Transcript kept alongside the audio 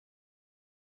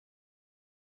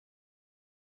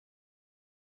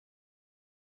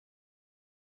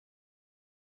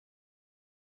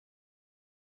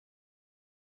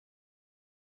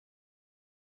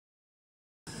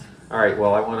All right,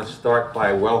 well, I want to start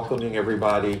by welcoming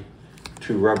everybody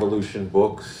to Revolution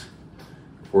Books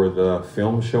for the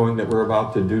film showing that we're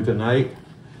about to do tonight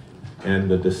and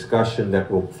the discussion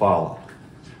that will follow.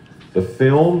 The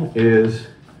film is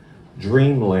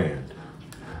Dreamland,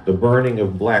 The Burning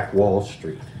of Black Wall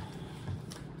Street.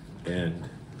 And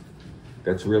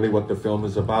that's really what the film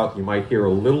is about. You might hear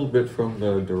a little bit from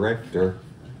the director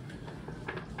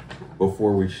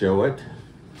before we show it.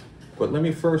 But let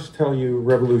me first tell you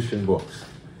Revolution Books.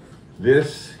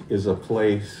 This is a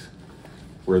place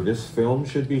where this film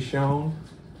should be shown,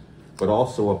 but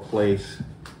also a place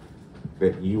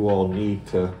that you all need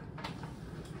to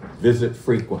visit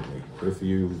frequently. If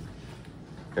you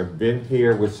have been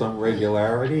here with some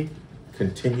regularity,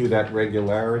 continue that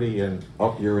regularity and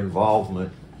up your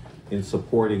involvement in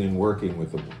supporting and working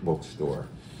with the bookstore.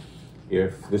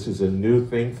 If this is a new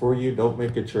thing for you, don't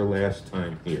make it your last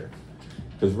time here.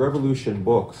 Because Revolution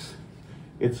Books,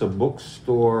 it's a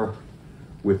bookstore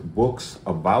with books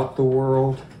about the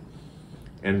world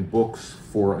and books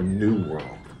for a new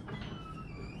world.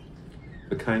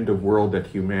 The kind of world that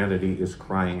humanity is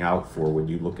crying out for when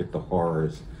you look at the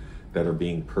horrors that are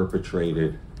being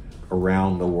perpetrated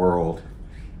around the world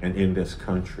and in this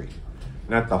country.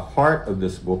 And at the heart of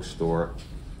this bookstore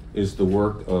is the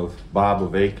work of Bob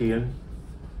Avakian,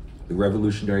 the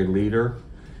revolutionary leader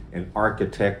and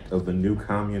architect of the new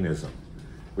communism,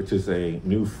 which is a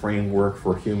new framework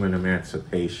for human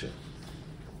emancipation.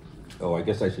 Oh, I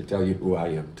guess I should tell you who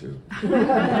I am too.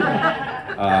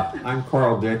 I'm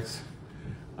Carl Dix.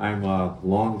 I'm a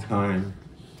longtime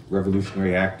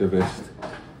revolutionary activist,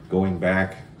 going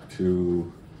back to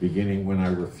beginning when I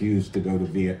refused to go to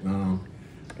Vietnam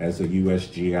as a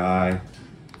USGI,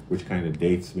 which kind of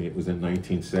dates me. It was in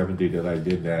 1970 that I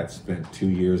did that. Spent 2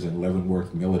 years in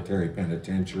Leavenworth Military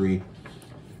Penitentiary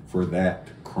for that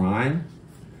crime,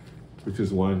 which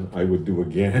is one I would do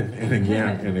again and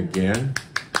again and again.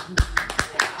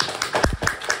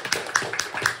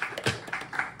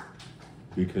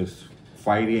 Because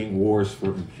fighting wars for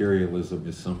imperialism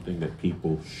is something that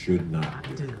people should not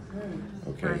do.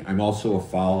 Okay, I'm also a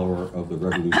follower of the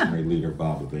revolutionary leader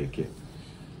Bob Avakian.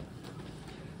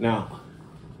 Now,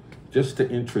 just to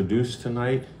introduce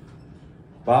tonight,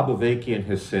 Bob Avakian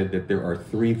has said that there are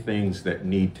three things that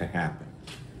need to happen.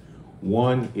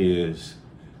 One is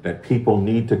that people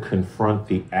need to confront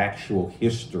the actual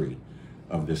history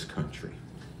of this country.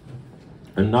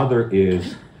 Another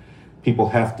is people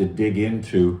have to dig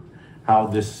into how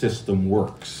this system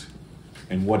works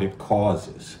and what it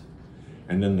causes.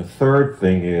 And then the third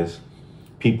thing is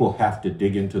people have to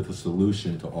dig into the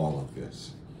solution to all of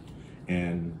this.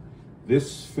 And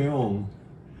this film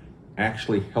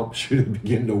actually helps you to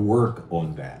begin to work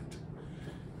on that.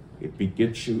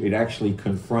 It actually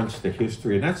confronts the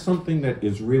history, and that's something that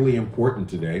is really important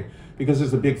today because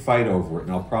there's a big fight over it,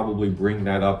 and I'll probably bring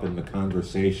that up in the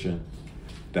conversation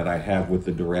that I have with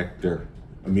the director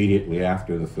immediately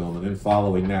after the film, and then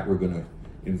following that we're going to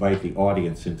invite the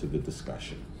audience into the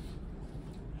discussion.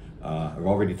 I've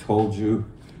already told you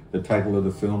the title of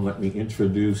the film. Let me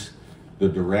introduce the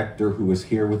director who is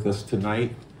here with us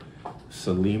tonight,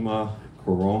 Salima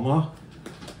Koroma.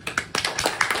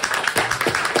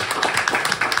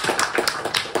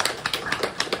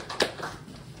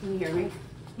 Can you hear me?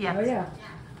 Yes. Oh, yeah.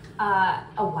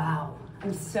 Oh, wow.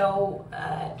 I'm so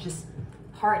just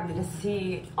heartened to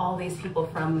see all these people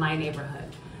from my neighborhood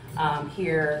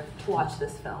here to watch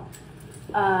this film.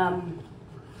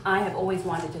 I have always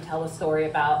wanted to tell a story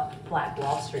about Black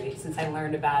Wall Street since I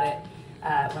learned about it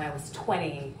when I was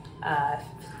 20,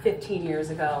 15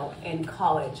 years ago in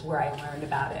college, where I learned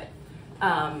about it.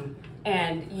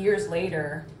 And years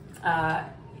later,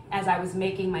 as I was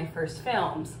making my first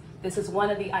films, this is one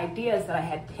of the ideas that I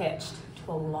had pitched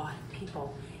to a lot of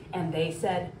people, and they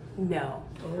said no.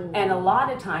 Oh. And a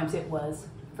lot of times it was,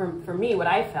 for me, what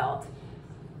I felt,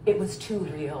 it was too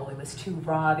real, it was too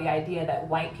raw, the idea that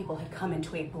white people had come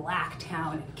into a black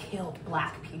town and killed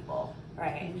black people,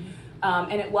 right?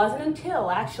 Mm-hmm. And it wasn't until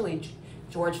actually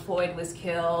George Floyd was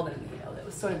killed, and it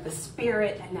was sort of the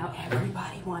spirit, and now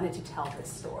everybody wanted to tell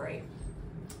this story.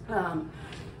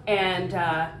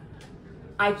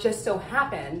 I just so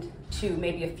happened to,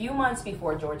 maybe a few months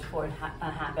before George Floyd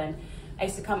happened, I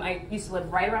used to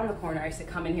live right around the corner. I used to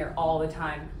come in here all the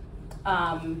time.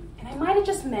 And I might have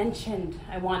just mentioned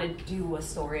I wanted to do a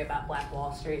story about Black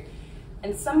Wall Street.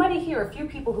 And somebody here, a few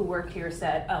people who work here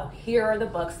said, oh, here are the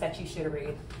books that you should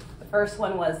read. The first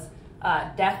one was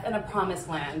Death in a Promised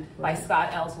Land by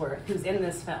Scott Ellsworth, who's in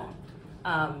this film.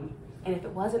 And if it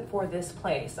wasn't for this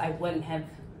place, I wouldn't have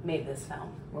made this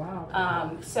film.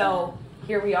 Wow. So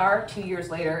here we are 2 years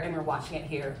later, and we're watching it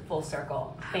here full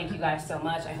circle. Thank you guys so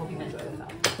much. I hope you enjoy the film.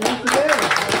 Thank you.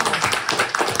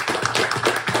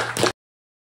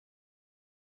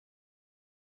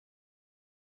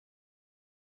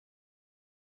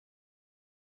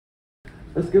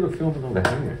 Let's give a film another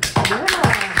hand. Yeah.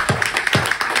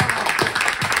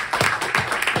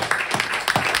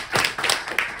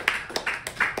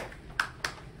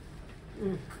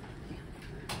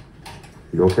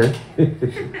 You okay?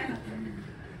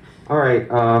 All right.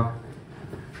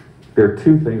 There are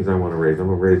two things I want to raise. I'm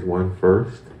going to raise one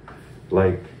first.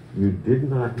 Like, you did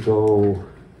not go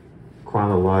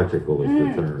chronological, is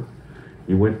the term.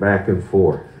 You went back and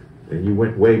forth. And you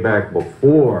went way back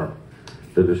before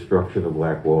the destruction of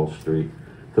Black Wall Street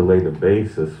to lay the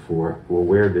basis for, well,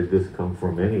 where did this come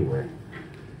from anyway?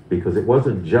 Because it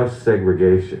wasn't just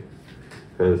segregation.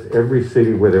 Because every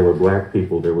city where there were black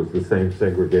people, there was the same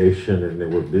segregation, and there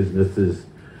were businesses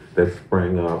that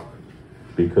sprang up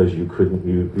because you couldn't,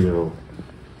 you know,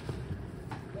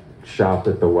 shop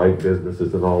at the white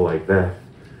businesses and all like that.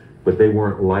 But they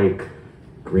weren't like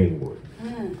Greenwood.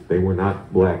 They were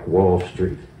not Black Wall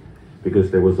Street, because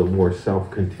there was a more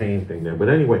self-contained thing there. But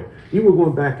anyway, you were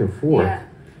going back and forth,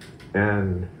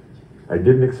 and I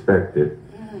didn't expect it.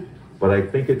 But I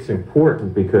think it's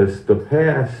important because the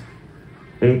past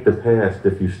ain't the past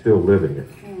if you're still living it.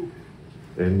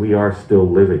 And we are still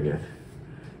living it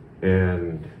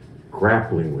and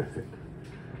grappling with it.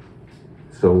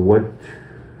 So what?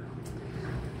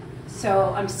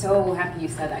 So I'm so happy you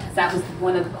said that, because that was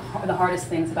one of the hardest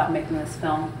things about making this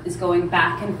film, is going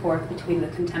back and forth between the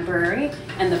contemporary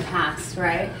and the past,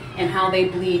 right? And how they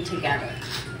bleed together,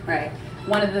 right?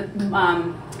 One of the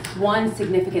one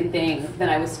significant thing that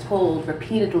I was told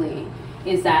repeatedly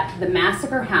is that the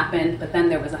massacre happened, but then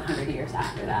there was 100 years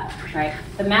after that, right?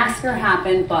 The massacre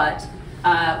happened, but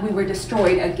we were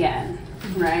destroyed again,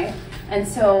 right? And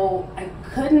so I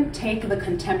couldn't take the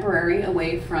contemporary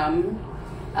away from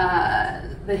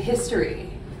the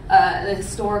history, the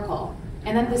historical.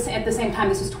 And then this, at the same time,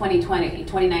 this was 2020,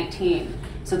 2019.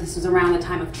 So this was around the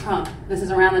time of Trump. This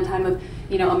is around the time of,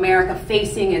 you know, America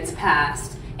facing its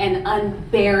past and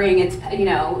unburying its, you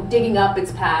know, digging up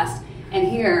its past. And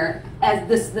here, as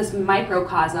this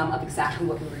microcosm of exactly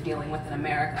what we were dealing with in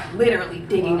America, literally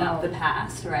digging up the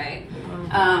past, right?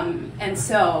 And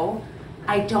so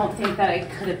I don't think that I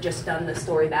could have just done the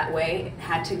story that way. It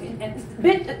had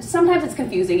to, sometimes it's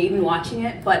confusing even watching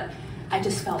it, but I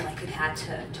just felt like it had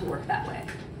to work that way.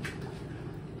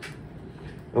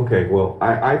 Okay, well,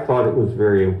 I thought it was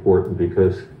very important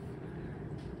because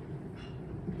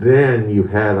then you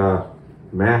had a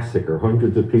massacre,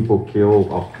 hundreds of people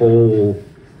killed, a whole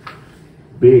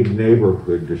big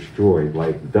neighborhood destroyed,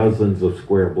 like dozens of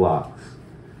square blocks.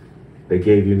 They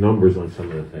gave you numbers on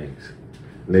some of the things,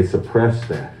 and they suppressed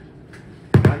that.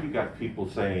 Now you got people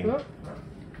saying,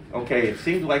 okay, it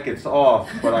seems like it's off,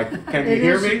 but can you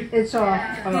hear me? It's off.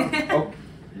 Oh.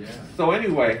 So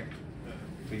anyway,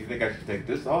 do you think I should take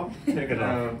this off? Take it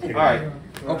off. All right,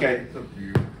 okay.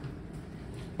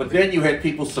 But then you had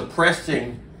people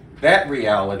suppressing that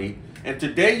reality, and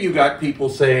today you got people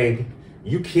saying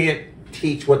you can't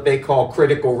teach what they call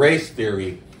critical race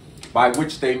theory, by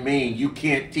which they mean you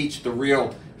can't teach the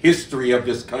real history of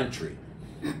this country.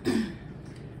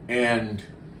 And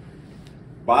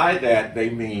by that they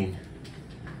mean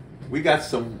we got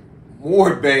some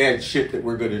more bad shit that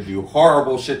we're going to do,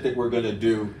 horrible shit that we're going to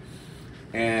do,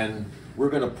 and we're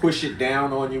going to push it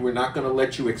down on you. We're not going to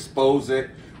let you expose it.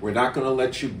 We're not going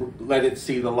to let it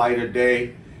see the light of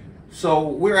day. So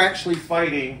we're actually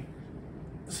fighting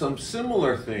some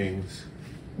similar things,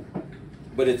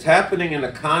 but it's happening in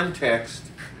a context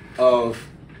of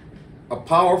a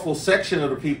powerful section of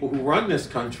the people who run this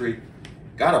country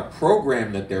got a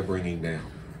program that they're bringing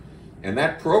down. And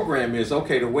that program is,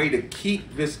 okay, the way to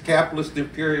keep this capitalist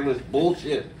imperialist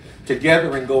bullshit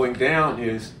together and going down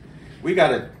is we got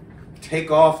to take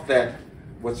off that,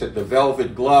 the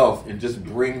velvet glove, and just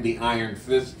bring the iron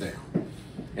fist down.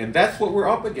 And that's what we're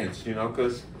up against, you know,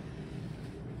 because,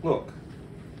 look,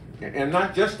 and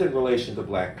not just in relation to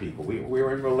black people.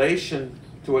 We're in relation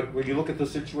to it when you look at the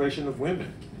situation of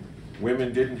women.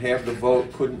 Women didn't have the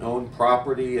vote, couldn't own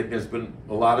property, and there's been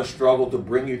a lot of struggle to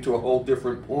bring you to a whole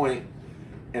different point.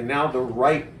 And now the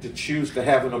right to choose to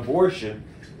have an abortion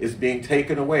is being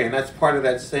taken away. And that's part of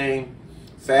that same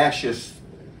fascist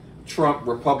Trump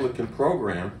Republican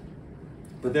program.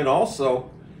 But then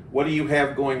also, what do you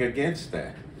have going against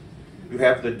that? You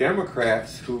have the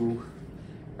Democrats who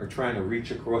are trying to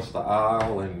reach across the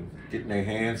aisle and getting their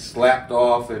hands slapped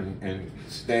off and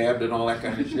stabbed and all that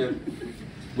kind of shit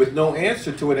with no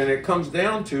answer to it. And it comes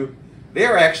down to,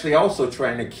 they're actually also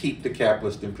trying to keep the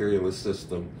capitalist imperialist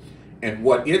system and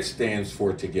what it stands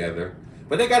for together.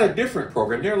 But they got a different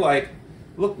program. They're like,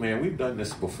 look, man, we've done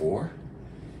this before.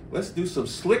 Let's do some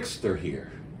slickster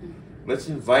here. Let's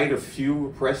invite a few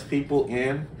oppressed people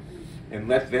in and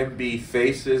let them be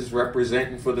faces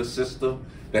representing for the system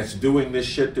that's doing this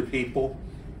shit to people.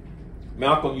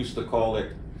 Malcolm used to call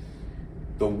it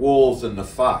the wolves and the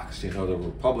fox. You know, the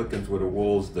Republicans were the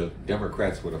wolves, the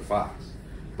Democrats were the fox.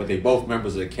 But they both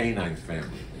members of the canine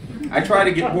family. I try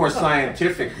to get more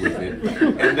scientific with it,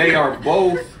 and they are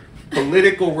both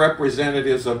political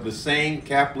representatives of the same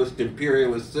capitalist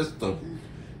imperialist system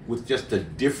with just a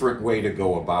different way to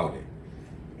go about it.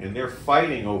 And they're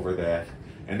fighting over that.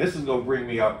 And this is going to bring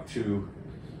me up to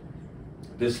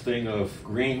this thing of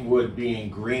Greenwood being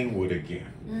Greenwood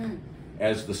again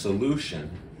as the solution.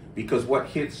 Because what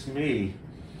hits me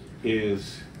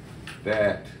is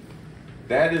that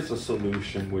that is a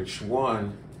solution which,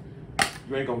 one,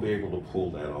 you ain't going to be able to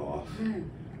pull that off.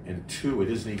 And two, it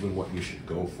isn't even what you should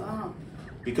go for.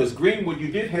 Because Greenwood,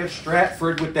 you did have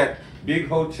Stratford with that big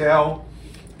hotel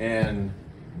and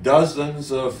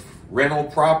dozens of rental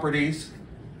properties.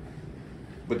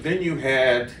 But then you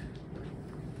had,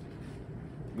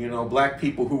 you know, black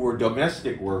people who were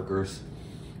domestic workers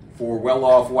for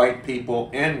well-off white people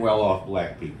and well-off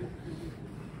black people.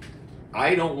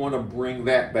 I don't want to bring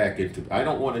that back into, I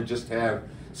don't want to just have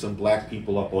some black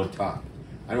people up on top.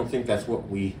 I don't think that's what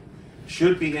we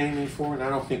should be aiming for, and I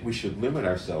don't think we should limit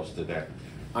ourselves to that.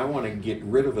 I want to get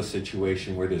rid of a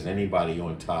situation where there's anybody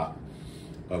on top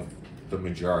of the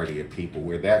majority of people,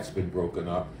 where that's been broken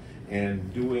up,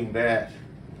 and doing that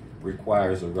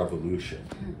requires a revolution.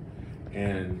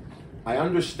 And I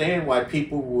understand why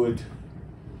people would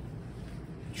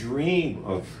dream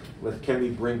of, can we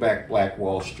bring back Black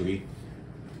Wall Street?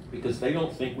 Because they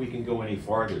don't think we can go any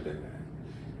farther than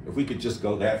that. If we could just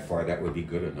go that far, that would be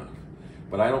good enough.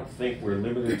 But I don't think we're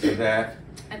limited to that.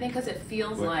 I think because it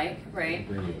feels like, right,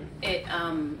 it,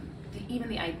 even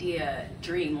the idea,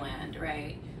 Dreamland,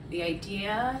 right? The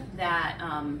idea that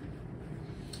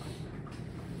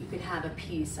you could have a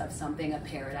piece of something, a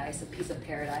piece of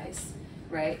paradise,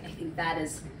 right? I think that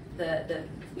is the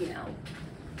you know,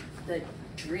 the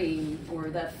dream or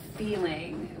the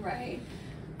feeling, right?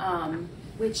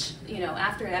 Which, you know,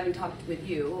 after having talked with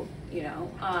you, you know,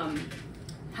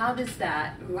 how do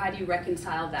you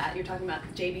reconcile that? You're talking about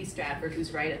J.B. Stratford,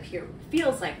 who's right up here,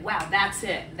 feels like, wow, that's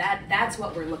it. That's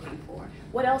what we're looking for.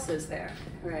 What else is there,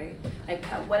 right? Like,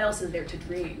 what else is there to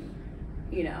dream,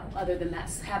 you know, other than that,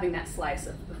 having that slice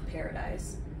of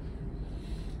paradise?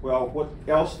 Well, what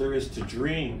else there is to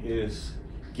dream is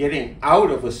getting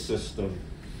out of a system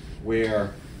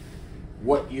where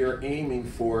what you're aiming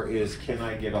for is, can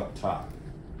I get up top?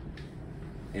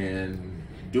 And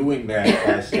doing that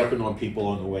by stepping on people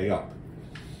on the way up.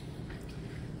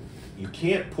 You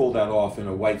can't pull that off in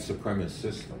a white supremacist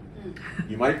system.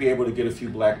 You might be able to get a few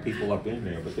black people up in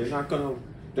there, but they're not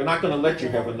gonna let you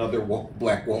have another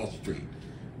Black Wall Street.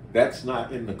 That's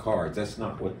not in the cards. That's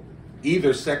not what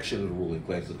either section of the ruling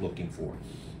class is looking for.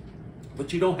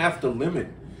 But you don't have to limit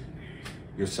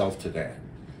yourself to that,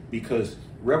 because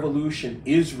revolution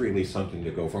is really something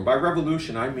to go for. And by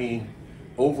revolution, I mean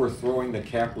overthrowing the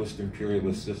capitalist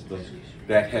imperialist system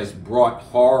that has brought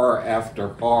horror after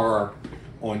horror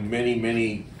on many,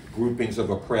 many groupings of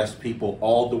oppressed people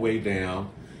all the way down.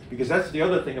 Because that's the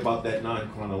other thing about that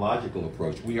non-chronological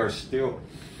approach. We are still,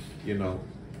 you know,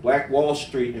 Black Wall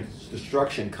Street and its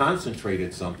destruction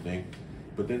concentrated something,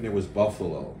 but then there was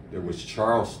Buffalo, there was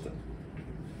Charleston,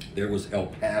 there was El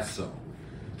Paso,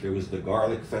 there was the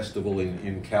Garlic Festival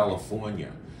in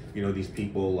California. You know, these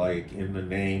people, like, in the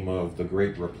name of the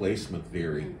Great Replacement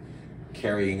Theory,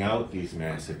 carrying out these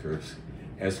massacres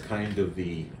as kind of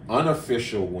the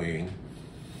unofficial wing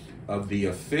of the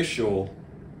official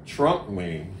Trump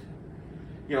wing.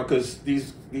 You know, because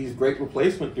these Great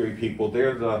Replacement Theory people,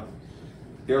 they're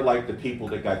like the people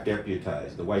that got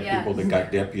deputized, the white people that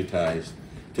got deputized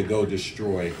to go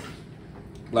destroy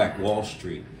Black Wall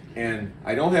Street. And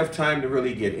I don't have time to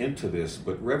really get into this,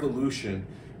 but revolution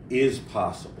is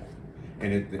possible.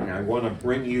 And I want to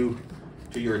bring you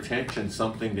to your attention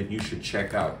something that you should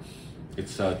check out.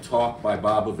 It's a talk by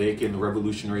Bob Avakian, the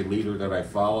revolutionary leader that I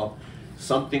follow.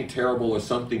 Something Terrible or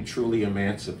Something Truly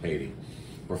Emancipating.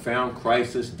 Profound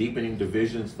crisis, deepening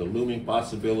divisions, the looming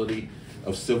possibility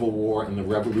of civil war, and the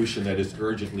revolution that is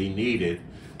urgently needed.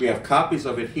 We have copies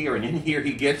of it here, and in here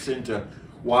he gets into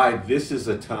why this is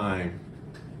a time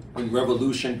when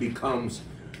revolution becomes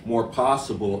more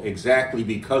possible, exactly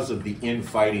because of the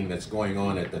infighting that's going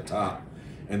on at the top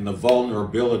and the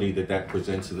vulnerability that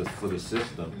presents for the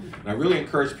system. And I really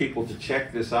encourage people to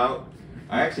check this out.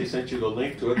 I actually sent you the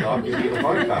link to it. I'll give you the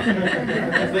hard copy.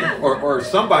 I think, or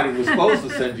somebody was supposed to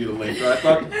send you the link.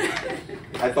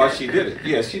 I thought she did it.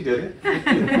 Yes, she did it.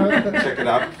 Check it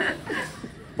out.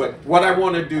 But what I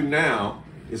want to do now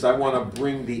is I want to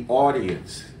bring the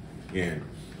audience in,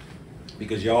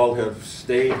 because y'all have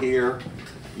stayed here,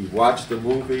 you've watched the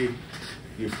movie,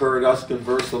 you've heard us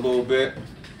converse a little bit.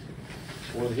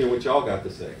 I want to hear what y'all got to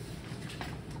say.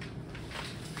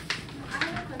 I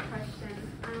have a quick question.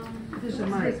 There's a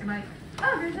mic.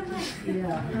 Oh, there's a mic.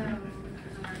 Yeah.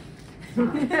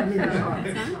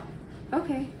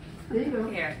 Okay. There you go.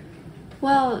 Here.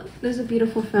 Well, there's a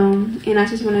beautiful film, and I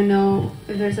just want to know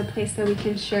if there's a place that we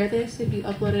can share this, if you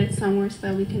uploaded it somewhere so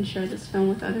that we can share this film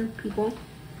with other people.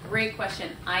 Great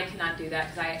question. I cannot do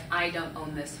that because I don't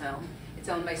own this film. It's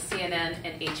owned by CNN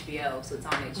and HBO, so it's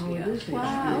on HBO. Oh, it is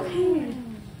Wow, okay.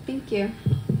 Thank you.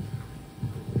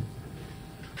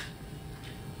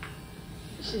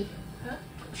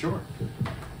 Sure.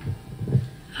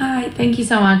 Hi, thank you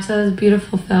so much. That was a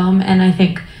beautiful film, and I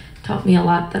think taught me a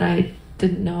lot that I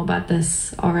didn't know about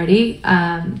this already.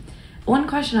 One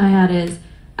question I had is,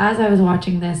 as I was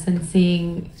watching this and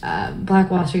seeing Black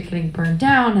Wall Street getting burned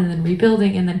down and then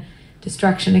rebuilding and then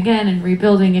destruction again and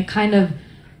rebuilding, it kind of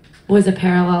was a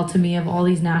parallel to me of all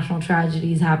these national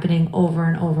tragedies happening over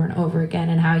and over and over again,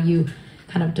 and how you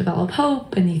kind of develop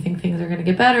hope and you think things are going to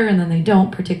get better and then they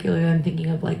don't. Particularly I'm thinking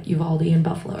of like Uvalde and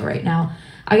Buffalo right now.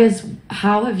 I guess,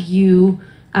 how have you,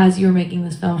 as you were making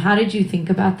this film, how did you think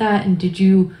about that, and did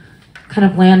you kind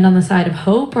of land on the side of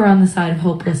hope or on the side of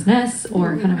hopelessness,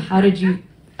 or kind of how did you,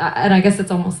 and I guess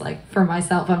it's almost like for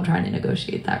myself I'm trying to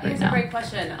negotiate that right now. It's a great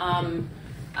question.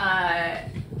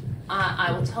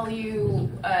 I will tell you,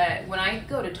 when I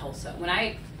go to Tulsa,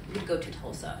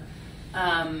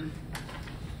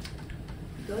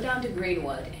 go down to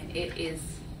Greenwood, and it is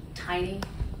tiny,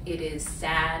 it is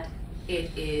sad,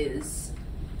 it is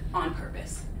on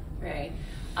purpose, right?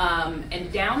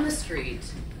 And down the street,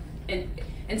 and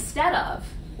instead of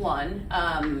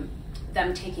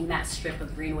them taking that strip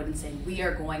of Greenwood and saying, we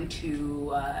are going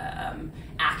to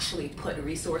actually put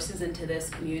resources into this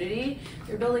community,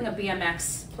 they're building a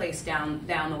BMX place down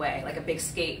the way, like a big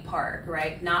skate park,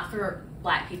 right? Not for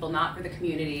Black people, not for the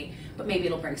community, but maybe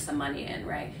it'll bring some money in,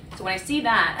 right? So when I see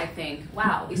that, I think,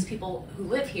 wow, these people who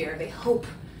live here,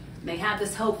 they have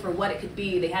this hope for what it could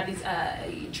be. They have these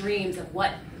dreams of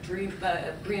what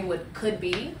Greenwood could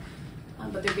be,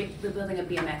 but they're building a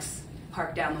BMX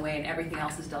park down the way and everything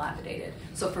else is dilapidated.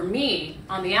 So for me,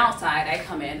 on the outside, I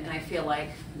come in and I feel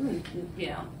like,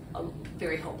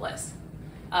 very hopeless.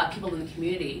 People in the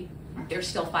community, they're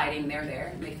still fighting, they're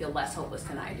there, and they feel less hopeless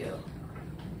than I do.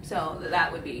 So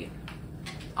that would be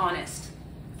honest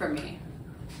for me.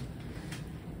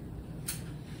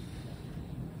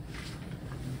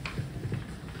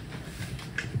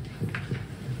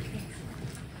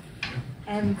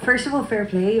 First of all, fair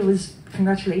play.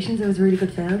 Congratulations, it was a really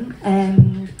good film.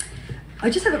 I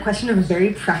just have a question of a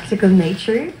very practical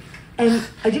nature. I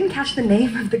didn't catch the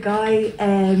name of the guy,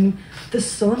 the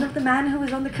son of the man who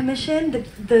was on the commission,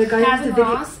 the guy who was the video.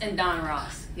 Ross and Don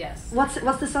Ross, yes. What's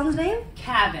the son's name?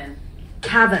 Cavan.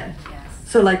 Cavan. Yes.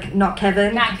 So like not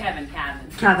Kevin? Not Kevin, Cavan.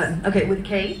 Cavan. Okay, with a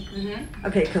K? Mm-hmm.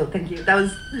 Okay, cool, thank you. That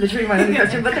was literally my only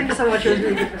question, but thank you so much. It was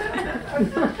really good.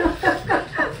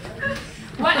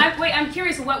 I'm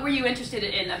curious, what were you interested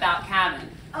in about Cavan?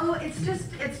 Oh, it's just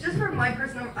for my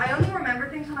personal. I only remember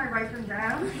things when I write them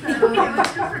down, so it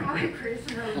was just for my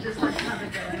personal, just like have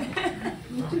it there.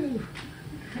 Me too.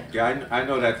 Yeah, I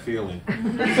know that feeling.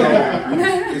 So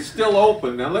it's still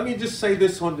open. Now let me just say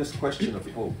this on this question of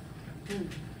hope.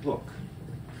 Look,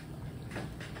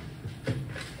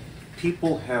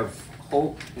 people have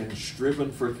hoped and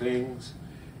striven for things.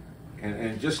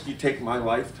 And just you take my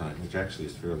lifetime, which actually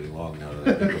is fairly long now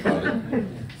that I think about it,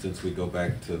 since we go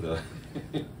back to the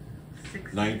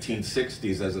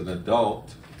 1960s as an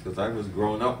adult, because I was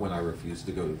growing up when I refused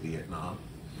to go to Vietnam.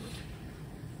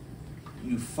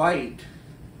 You fight,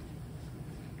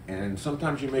 and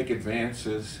sometimes you make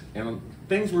advances, and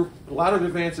a lot of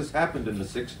advances happened in the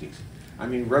 60s. I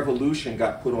mean, revolution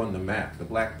got put on the map, the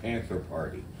Black Panther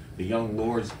Party, the Young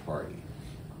Lords Party,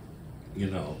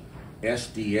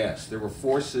 SDS.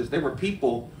 There were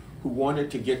people who wanted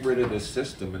to get rid of this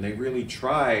system, and they really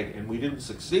tried, and we didn't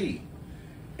succeed.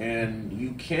 And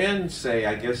you can say,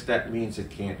 I guess that means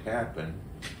it can't happen,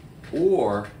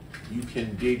 or you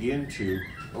can dig into,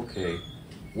 okay,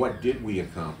 what did we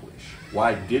accomplish?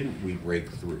 Why didn't we break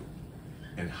through?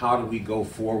 And how do we go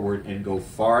forward and go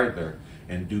farther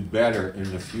and do better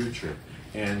in the future?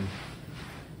 And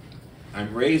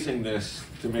I'm raising this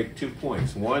to make 2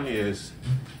 points. One is,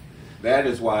 that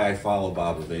is why I follow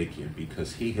Bob Avakian,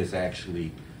 because he has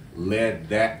actually led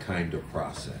that kind of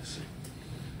process.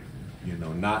 You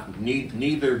know,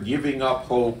 neither giving up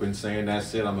hope and saying,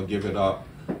 that's it, I'm gonna give it up,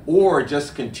 or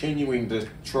just continuing to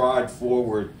trod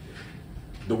forward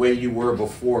the way you were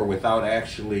before without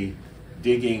actually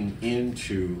digging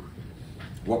into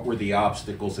what were the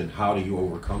obstacles and how do you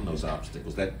overcome those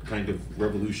obstacles, that kind of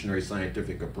revolutionary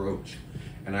scientific approach.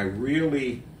 And I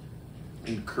really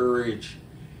encourage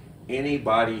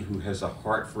anybody who has a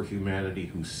heart for humanity,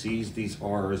 who sees these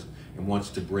horrors and wants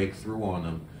to break through on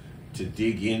them, to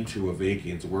dig into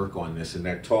Avakian's work on this. And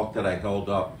that talk that I held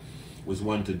up was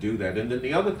one to do that. And then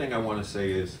the other thing I want to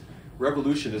say is,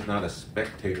 revolution is not a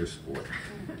spectator sport.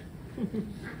 It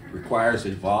requires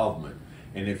involvement.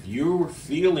 And if you're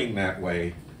feeling that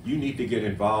way, you need to get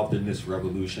involved in this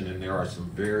revolution. And there are some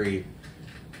very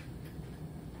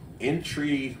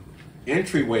entryways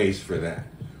for that.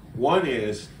 One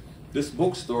is, this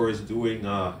bookstore is doing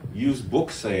a used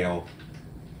book sale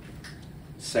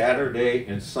Saturday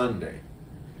and Sunday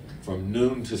from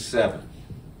noon to 7.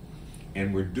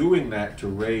 And we're doing that to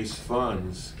raise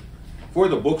funds for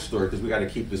the bookstore, because we got to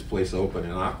keep this place open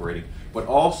and operating, but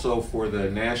also for the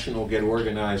National Get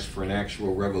Organized for an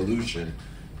Actual Revolution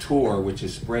tour, which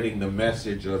is spreading the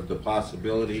message of the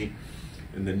possibility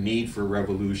and the need for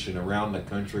revolution around the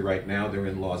country. Right now they're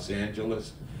in Los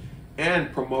Angeles,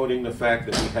 and promoting the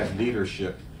fact that we have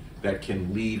leadership that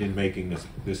can lead in making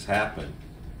this happen.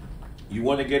 You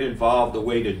want to get involved, the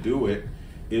way to do it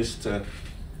is to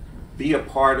be a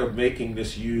part of making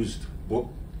this used book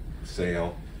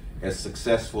sale as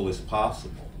successful as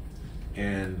possible.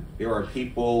 And there are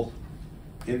people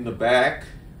in the back,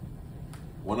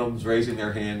 one of them's raising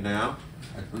their hand now,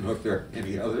 I don't know if there are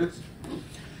any others,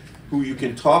 who you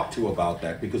can talk to about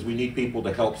that, because we need people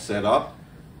to help set up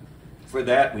for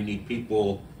that. We need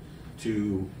people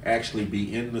to actually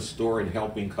be in the store and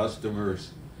helping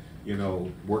customers, you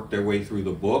know, work their way through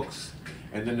the books.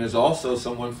 And then there's also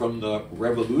someone from the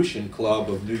Revolution Club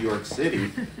of New York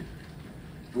City,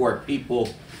 who are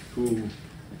people who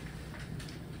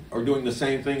are doing the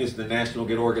same thing as the National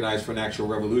Get Organized for an Actual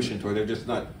Revolution tour. They're just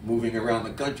not moving around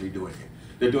the country doing it.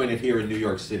 They're doing it here in New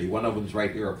York City. One of them's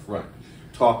right here up front.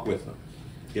 Talk with them,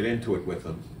 get into it with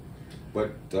them.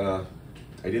 But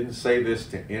I didn't say this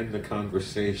to end the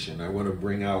conversation. I want to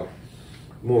bring out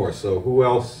more. So who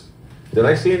else? Did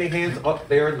I see any hands up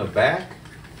there in the back?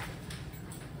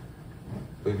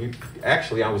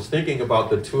 Actually, I was thinking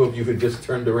about the two of you who just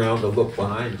turned around to look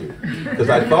behind you, because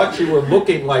I thought you were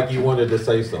looking like you wanted to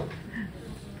say something.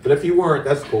 But if you weren't,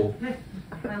 that's cool.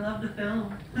 I love the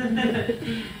film. I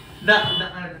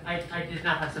did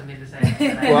not have something to say.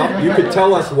 Well, you could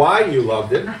tell us why you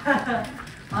loved it.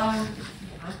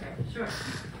 Okay, sure.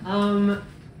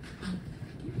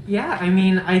 Yeah, I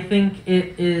mean, I think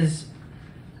it is,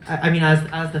 I mean,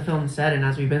 as the film said, and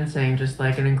as we've been saying, just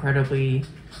like an incredibly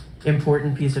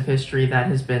important piece of history that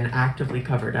has been actively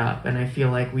covered up. And I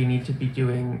feel like we need to be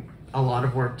doing a lot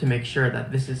of work to make sure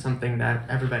that this is something that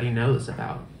everybody knows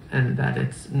about, and that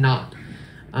it's not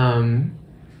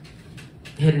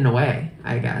hidden away,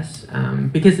 I guess,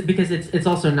 because it's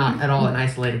also not at all an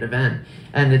isolated event,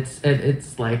 and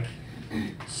it's like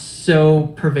so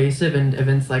pervasive, and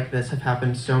events like this have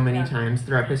happened so many times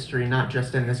throughout history, not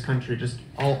just in this country, just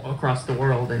all across the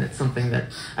world. And it's something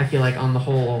that I feel like on the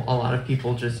whole a lot of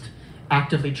people just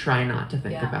actively try not to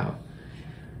think about.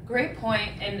 Great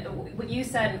point. And what you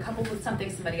said, and coupled with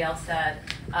something somebody else said,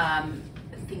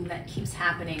 the thing that keeps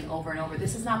happening over and over,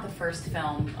 this is not the first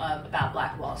film about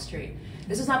Black Wall Street.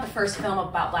 This was not the first film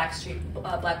about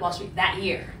Black Wall Street that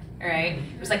year. Right?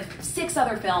 There's like 6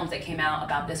 other films that came out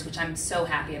about this, which I'm so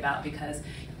happy about, because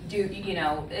you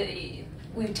know,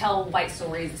 we tell white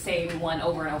stories, the same one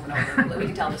over and over and over. We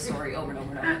can tell the story over and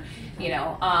over and over. You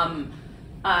know,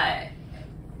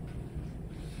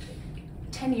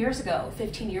 10 years ago,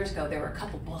 15 years ago, there were a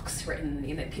couple books written.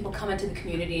 You know, people come into the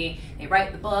community, they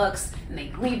write the books, and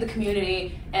they leave the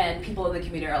community, and people in the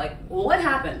community are like, well, what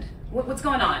happened? What's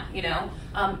going on? You know,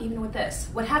 even with this,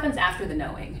 what happens after the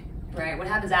knowing? Right? What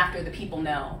happens after the people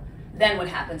know? Then what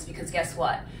happens? Because guess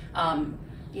what?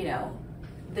 You know,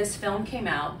 this film came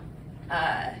out,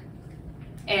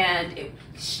 and it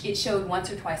showed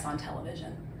once or twice on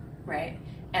television, right?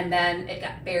 And then it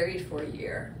got buried for a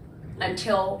year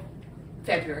until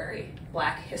February,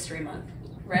 Black History Month,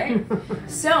 right?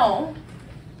 So,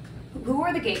 who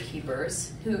are the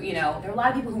gatekeepers? Who, you know, there are a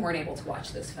lot of people who weren't able to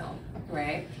watch this film,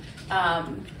 right?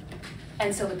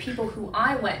 And so the people who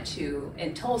I went to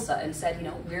in Tulsa and said, you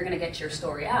know, we're going to get your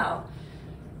story out,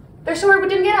 their story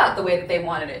didn't get out the way that they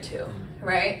wanted it to,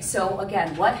 right? So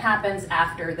again, what happens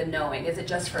after the knowing? Is it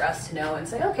just for us to know and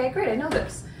say, okay, great, I know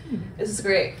this. This is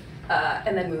great.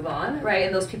 And then move on, right?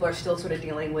 And those people are still sort of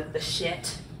dealing with the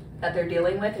shit that they're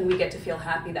dealing with, and we get to feel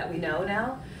happy that we know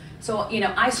now. So, you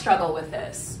know, I struggle with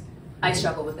this. I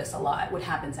struggle with this a lot. What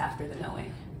happens after the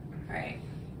knowing, right?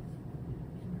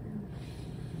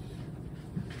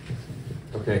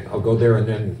 Okay, I'll go there and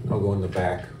then I'll go in the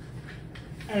back.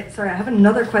 Sorry, I have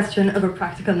another question of a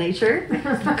practical nature,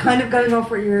 kind of going off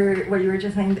what you were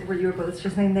just saying, what you were both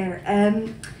just saying there.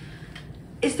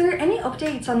 Is there any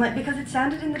updates on that? Because it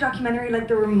sounded in the documentary like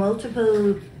there were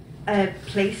multiple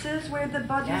places where the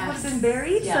bodies would have been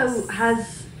buried. Yes. So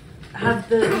have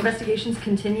the investigations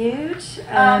continued?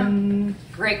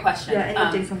 Great question. Yeah, any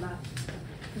updates on that?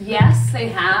 Yes, they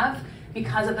have.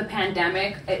 Because of the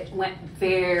pandemic, it went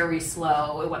very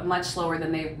slow. It went much slower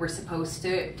than they were supposed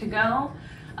to go.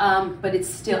 But it's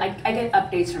still, I get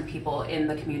updates from people in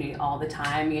the community all the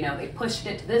time. You know, they pushed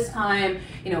it to this time.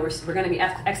 You know, we're going to be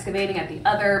excavating at the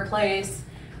other place.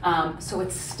 So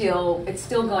it's still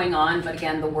going on. But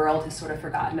again, the world has sort of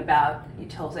forgotten about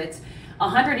Tulsa. It's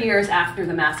 100 years after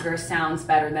the massacre sounds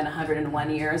better than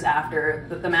 101 years after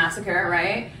the massacre,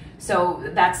 right? So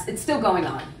it's still going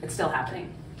on. It's still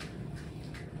happening.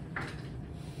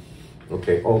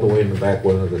 Okay, all the way in the back,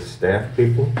 one of the staff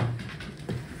people.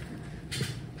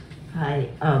 Hi.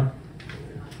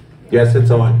 Yes,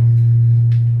 it's on.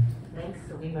 Thanks,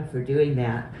 Salima, for doing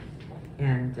that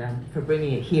and for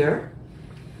bringing it here.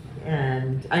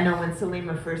 And I know when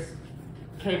Salima first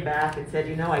came back and said,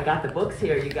 you know, I got the books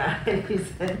here, you guys. And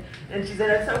she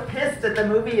said, I'm so pissed that the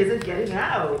movie isn't getting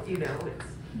out. You know,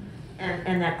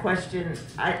 and that question,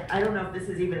 I don't know if this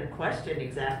is even a question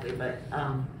exactly, but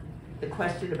the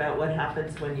question about what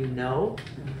happens when you know,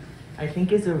 I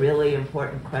think is a really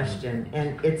important question,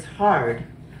 and it's hard.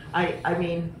 I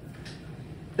mean,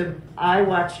 I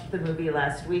watched the movie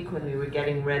last week when we were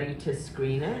getting ready to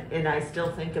screen it, and I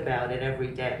still think about it every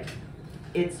day.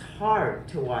 It's hard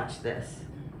to watch this,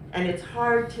 and it's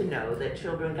hard to know that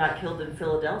children got killed in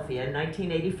Philadelphia in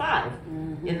 1985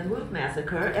 in the Move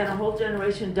Massacre, and a whole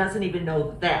generation doesn't even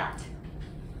know that.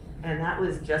 And that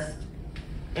was just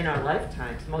in our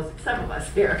lifetimes, some of us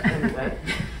here anyway.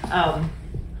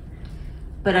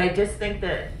 But I just think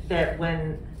that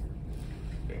when,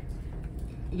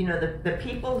 you know, the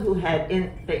people who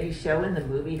that you show in the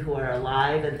movie who are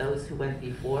alive and those who went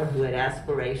before, who had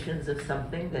aspirations of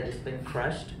something that has been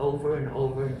crushed over and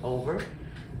over and over,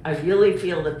 I really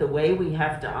feel that the way we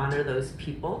have to honor those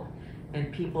people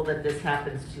and people that this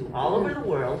happens to all over the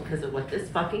world because of what this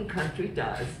fucking country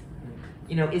does,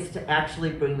 you know, is to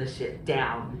actually bring the shit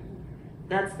down.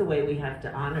 That's the way we have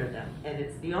to honor them, and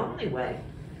it's the only way.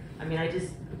 I mean,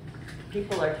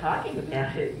 people are talking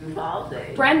about it all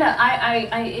day. Brenda,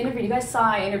 I interviewed, you guys saw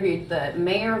I interviewed the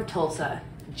mayor of Tulsa,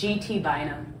 G.T.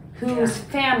 Bynum, whose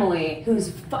family, who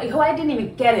I didn't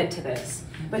even get into this,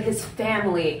 but his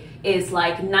family is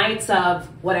like knights of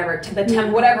whatever, to the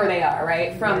whatever they are,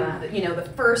 right? From, you know, the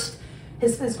first,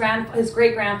 his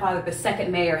great-grandfather, the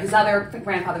second mayor, his other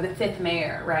grandfather, the fifth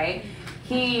mayor, right?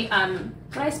 He, when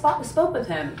I spoke with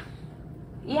him,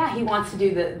 yeah, he wants to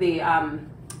do the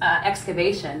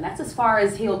excavation. That's as far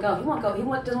as he'll go. He won't go. He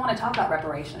doesn't want to talk about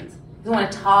reparations. He doesn't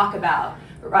want to talk about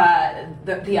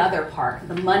the other part,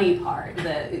 the money part.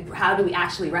 How do we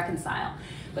actually reconcile?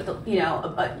 But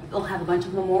they'll have a bunch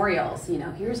of memorials. You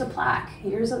know, here's a plaque.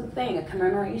 Here's a thing, a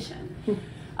commemoration.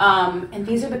 And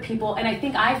these are the people. And I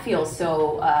think I feel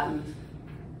so.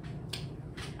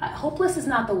 Hopeless is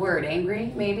not the word.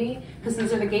 Angry, maybe, because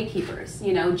these are the gatekeepers.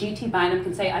 You know, G.T. Bynum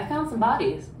can say, "I found some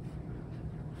bodies."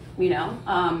 You know,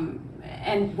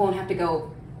 and won't have to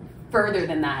go further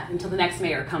than that until the next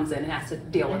mayor comes in and has to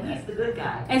deal with it. And he's the good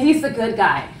guy. And he's the good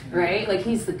guy, right? Like,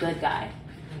 he's the good guy.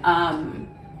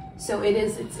 So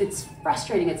it's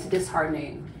frustrating, it's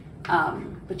disheartening,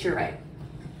 but you're right.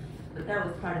 But that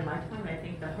was part of my point. I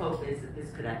think the hope is that this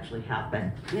could actually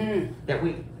happen. That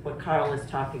what Carl is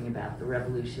talking about, the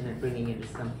revolution and bringing it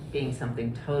to being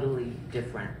something totally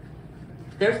different.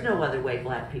 There's no other way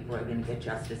black people are going to get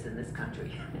justice in this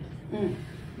country.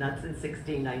 Not since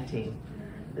 1619.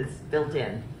 It's built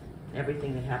in.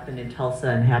 Everything that happened in Tulsa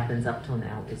and happens up till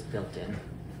now is built in.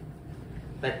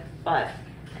 But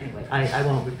anyway, I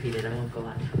won't repeat it. I won't go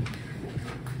on.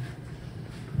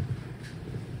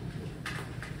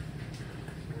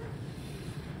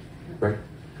 Right?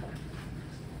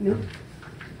 No.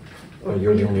 Oh,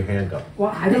 you're the only hand up.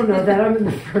 Well, I don't know that. I'm in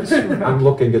the first row. I'm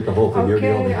looking at the whole thing. You're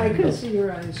the only Okay, I hand can up. see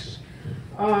your eyes.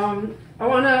 I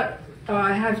want to.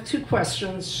 I have two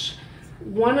questions.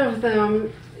 one of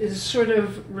them is sort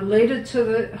of related to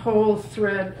the whole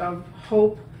thread of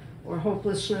hope or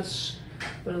hopelessness,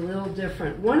 but a little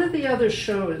different. One of the other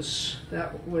shows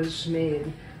that was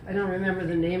made, I don't remember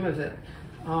the name of it,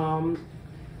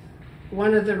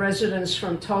 one of the residents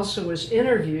from Tulsa was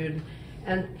interviewed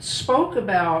and spoke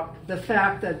about the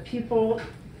fact that people,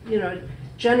 you know,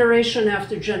 generation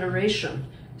after generation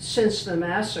since the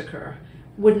massacre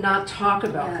would not talk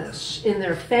about this in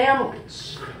their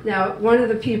families. Now, one of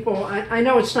the people, I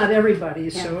know it's not everybody,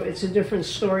 so it's a different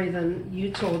story than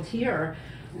you told here,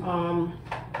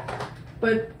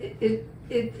 but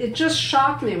it just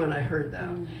shocked me when I heard that.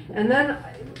 And then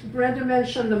Brenda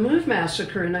mentioned the Move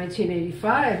Massacre in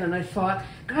 1985, and I thought,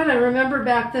 God, I remember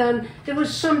back then, there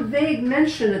was some vague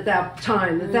mention at that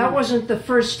time that that wasn't the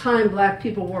first time black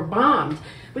people were bombed.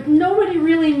 But nobody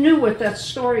really knew what that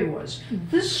story was.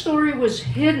 This story was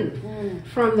hidden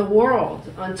from the world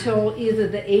until either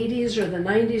the 80s or the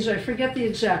 90s. I forget the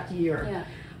exact year.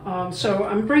 So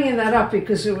I'm bringing that up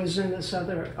because it was in this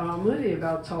other movie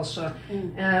about Tulsa.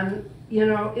 And, you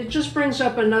know, it just brings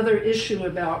up another issue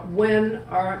about when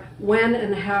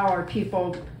and how are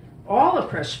people, all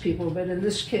oppressed people, but in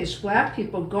this case black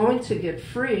people, going to get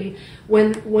free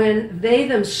when they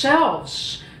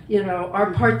themselves, you know,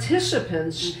 are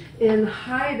participants in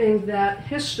hiding that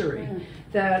history.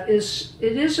 That is,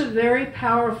 it is a very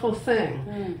powerful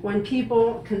thing when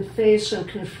people can face and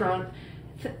confront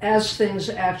as things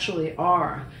actually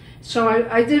are. So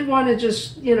I did want to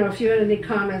just, you know, if you had any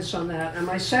comments on that. And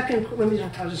my second,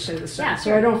 I'll just say the second,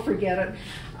 so I don't forget it.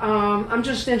 I'm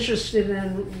just interested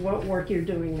in what work you're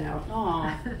doing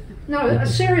now. No,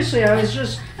 seriously, I was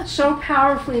just so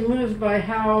powerfully moved by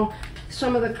how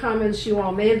some of the comments you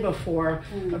all made before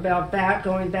about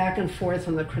going back and forth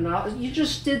on the chronology. You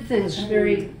just did things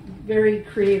very, very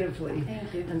creatively.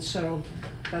 Thank you. And so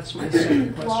that's my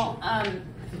second question. Well,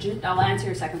 I'll answer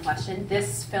your second question.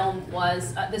 This film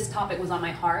was, this topic was on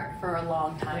my heart for a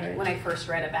long time when I first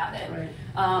read about it.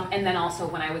 And then also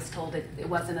when I was told it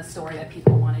wasn't a story that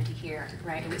people wanted to hear,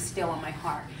 right? It was still on my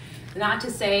heart. Not to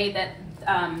say that,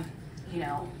 you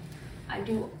know,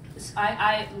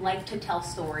 I like to tell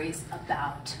stories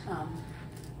about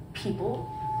people,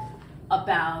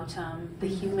 about the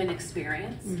human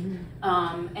experience.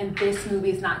 And this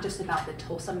movie is not just about the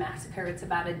Tulsa massacre, it's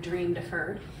about a dream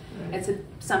deferred. It's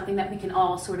something that we can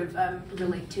all sort of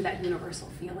relate to, that universal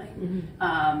feeling.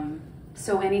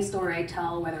 So any story I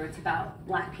tell, whether it's about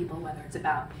black people, whether it's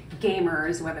about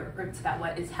gamers, whether it's about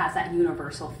has that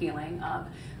universal feeling of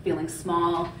feeling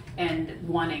small and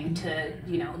wanting to,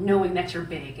 you know, knowing that you're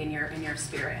big in your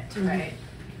spirit, right?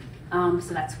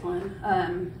 So that's one.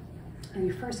 And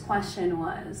your first question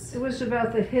was? It was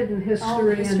about the hidden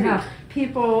history and how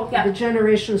people, the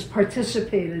generations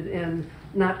participated in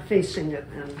not facing it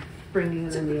and bringing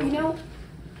it in the open. You know,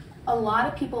 a lot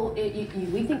of people,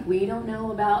 we think we don't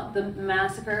know about the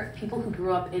massacre. People who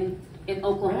grew up in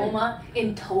Oklahoma,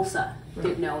 in Tulsa,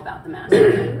 didn't know about the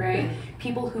massacre, right?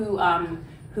 People who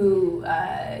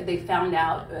they found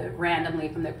out randomly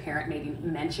from their parent maybe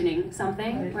mentioning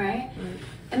something, right?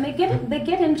 And they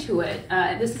get into it.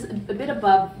 This is a bit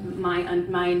above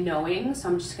my knowing, so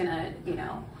I'm just gonna, you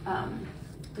know,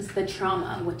 this is the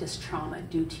trauma. What does trauma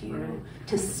do to you?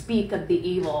 To speak of the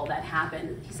evil that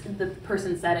happened. The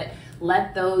person said it.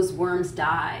 Let those worms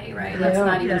die, right? Let's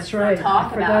not even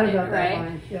talk about it,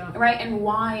 right? Right. And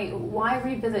why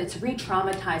revisit? It's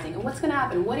re-traumatizing. And what's going to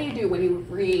happen? What do you do when you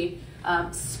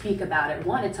speak about it?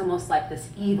 One, it's almost like this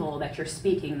evil that you're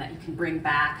speaking that you can bring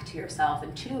back to yourself.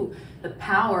 And two, the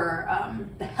power,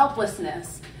 the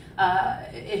helplessness,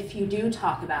 if you do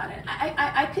talk about it.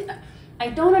 I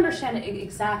don't understand it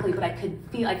exactly, but I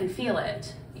can feel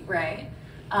it, right?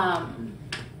 And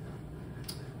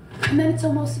then it's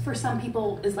almost, for some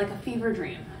people, is like a fever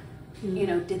dream. You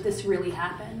know, did this really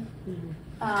happen?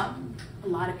 A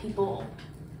lot of people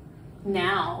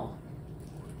now,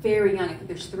 very young, I think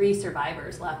there's 3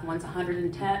 survivors left. One's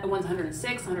 110, one's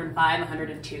 106, 105,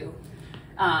 102.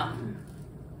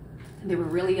 They were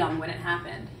really young when it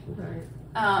happened. But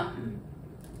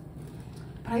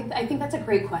I think that's a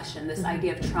great question, this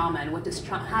idea of trauma, and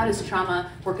how does trauma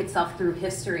work itself through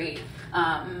history,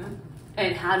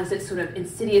 and how does it sort of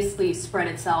insidiously spread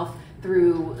itself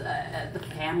through the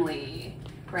family,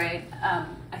 right?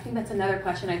 I think that's another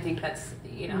question. I think that's,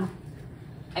 you know,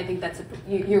 I think that's,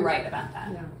 you're right about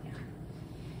that.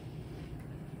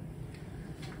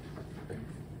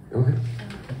 Go ahead.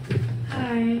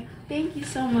 Hi, thank you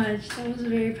so much. That was a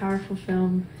very powerful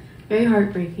film. Very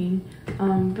heartbreaking,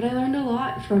 but I learned a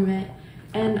lot from it.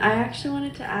 And I actually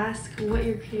wanted to ask what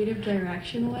your creative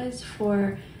direction was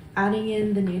for adding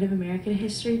in the Native American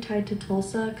history tied to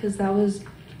Tulsa, because that was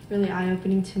really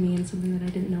eye-opening to me and something that I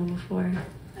didn't know before.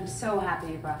 I'm so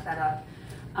happy you brought that up.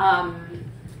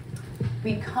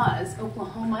 Because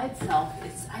Oklahoma itself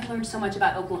is, I learned so much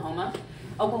about Oklahoma.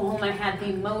 Oklahoma had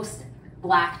the most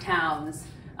black towns.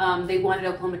 They wanted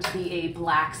Oklahoma to be a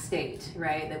black state,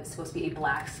 right? That was supposed to be a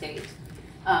black state.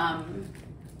 And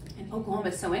Oklahoma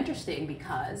is so interesting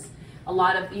because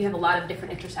you have a lot of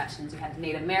different intersections. You had the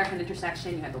Native American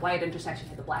intersection, you had the white intersection, you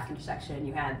had the black intersection,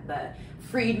 you had the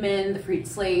freedmen, the freed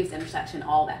slaves intersection,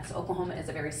 all that. So Oklahoma is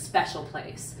a very special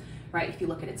place, right, if you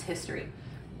look at its history.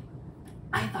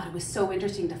 I thought it was so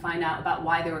interesting to find out about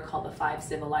why they were called the 5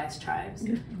 civilized tribes,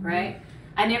 right?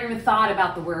 I never even thought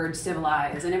about the word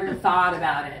civilized. I never even thought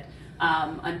about it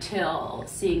until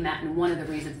seeing that, and one of the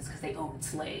reasons is because they owned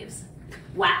slaves.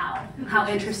 Wow, how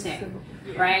interesting,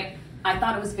 right? I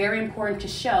thought it was very important to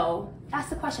show, ask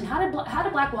the question, how did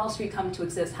Black Wall Street come to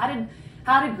exist? How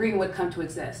did Greenwood come to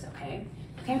exist, okay?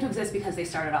 It came to exist because they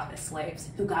started off as slaves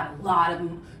who got a lot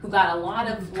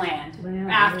of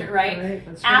land after, right?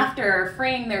 After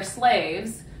freeing their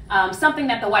slaves, something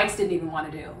that the whites didn't even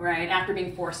want to do, right? After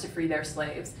being forced to free their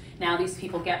slaves. Now these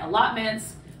people get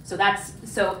allotments, and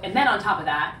then on top of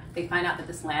that, they find out that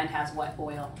this land has what?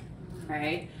 Oil,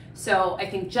 right? So I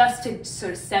think just to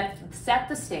sort of set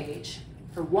the stage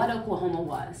for what Oklahoma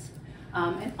was,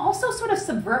 and also sort of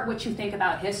subvert what you think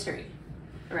about history,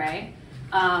 right?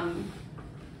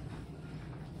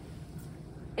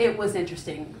 It was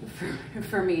interesting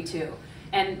for me too.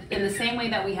 And in the same way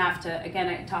that we have to, again,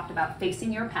 I talked about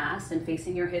facing your past and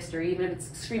facing your history, even if it's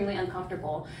extremely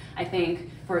uncomfortable. I think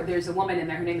there's a woman in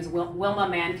there, her name is Wilma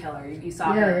Mankiller. You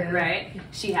saw her, right?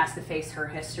 She has to face her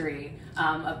history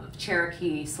of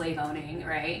Cherokee slave owning,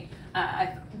 right?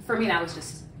 For me, that was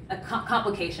just a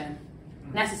complication,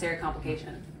 necessary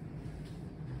complication.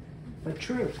 But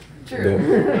true. True.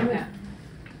 Yeah.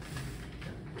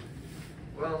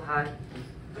 Well, hi.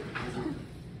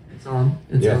 It's on.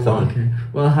 It's on. Okay.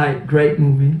 Well, hi. Great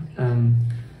movie.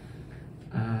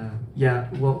 Yeah.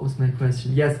 What was my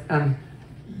question? Yes.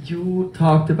 You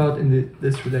talked about,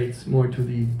 this relates more to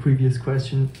the previous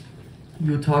question.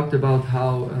 You talked about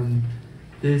how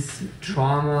this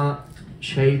trauma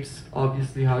shapes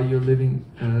obviously how you're living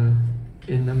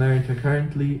in America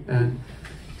currently, and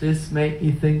this made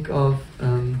me think of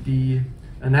the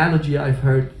analogy I've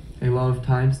heard a lot of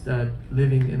times, that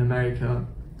living in America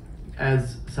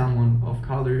as someone of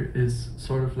color is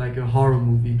sort of like a horror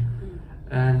movie.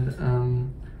 And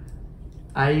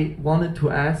I wanted to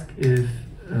ask if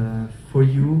for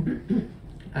you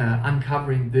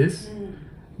uncovering this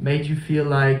made you feel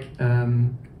like,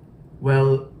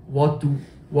 well,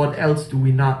 what else do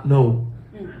we not know?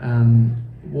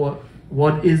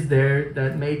 What is there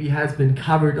that maybe has been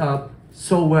covered up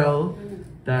so well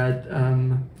that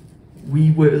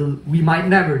we might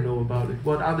never know about it?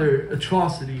 What other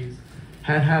atrocities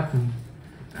had happened?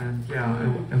 And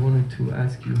yeah, I wanted to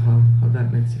ask you how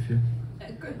that makes you feel.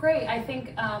 Great. I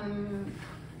think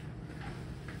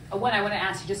what I want to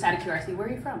ask you, just out of curiosity, where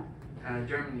are you from?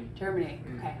 Germany. Germany.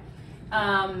 Okay.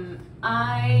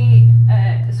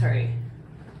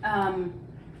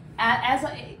 As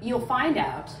you'll find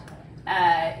out,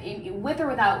 with or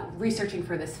without researching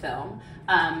for this film,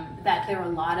 that there are a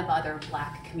lot of other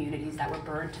black communities that were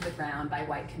burned to the ground by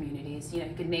white communities. You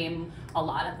could name a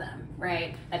lot of them,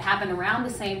 right? That happened around the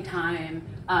same time.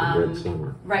 The Red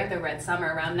Summer. Right, the Red Summer,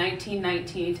 around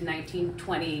 1919 to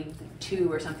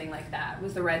 1922 or something like that. It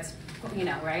was the Reds,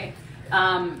 right?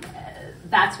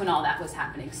 That's when all that was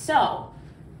happening. So,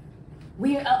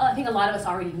 I think a lot of us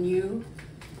already knew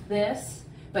this.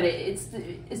 But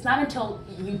it's not until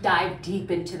you dive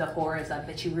deep into the horrors of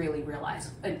that you really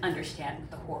realize and understand what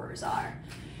the horrors are.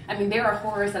 I mean, there are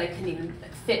horrors that I couldn't even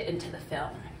fit into the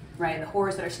film, right? The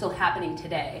horrors that are still happening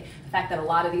today. The fact that a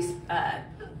lot of these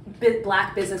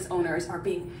black business owners are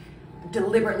being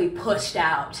deliberately pushed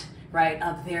out, right,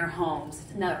 of their homes.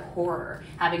 It's another horror.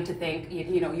 Having to think,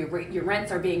 your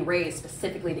rents are being raised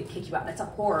specifically to kick you out. That's a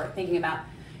horror. Thinking about,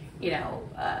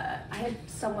 I had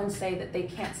someone say that they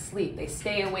can't sleep. They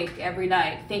stay awake every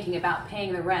night thinking about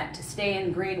paying the rent to stay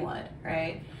in Greenwood,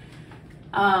 right?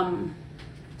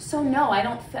 So no, I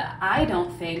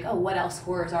don't think, oh, what else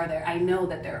horrors are there? I know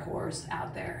that there are horrors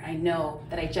out there. I know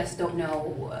that I just don't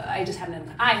know. I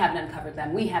haven't uncovered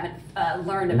them. We haven't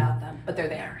learned about them, but they're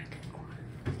there.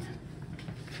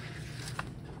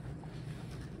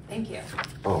 Thank you.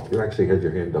 Oh, you actually had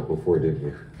your hand up before, didn't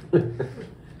you?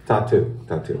 Tattoo.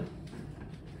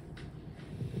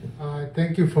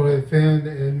 Thank you for the film,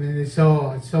 and it's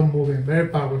so moving, very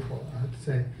powerful, I have to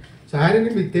say. So I had an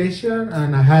invitation,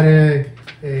 and I had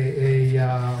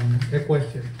a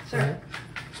question. Sure. Right?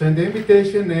 So the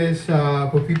invitation is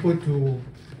for people to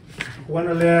want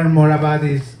to learn more about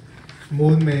this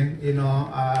movement.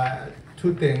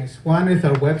 Two things. One is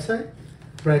our website,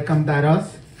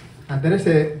 breadcom.us, and there's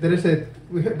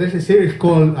a series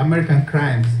called American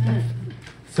Crimes.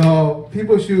 So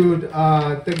people should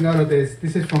take note of this.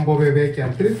 This is from Bobby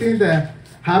Bacon. 3 things that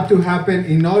have to happen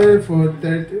in order for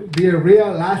there to be a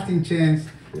real lasting change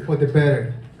for the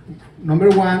better. Number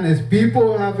 1 is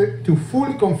people have to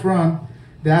fully confront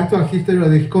the actual history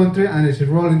of this country and its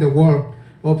role in the world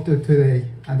up to today,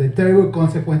 and the terrible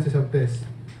consequences of this.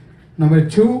 Number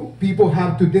 2, people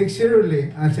have to dig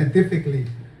seriously and scientifically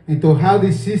into how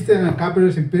this system of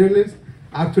capitalist imperialism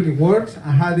actually works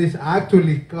and how this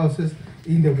actually causes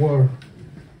in the world.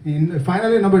 And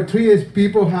finally, number 3 is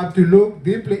people have to look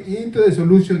deeply into the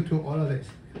solution to all of this,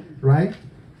 right?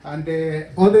 And the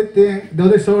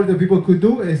other sort that people could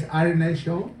do is RNA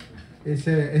show. It's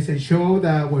a show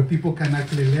where people can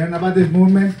actually learn about this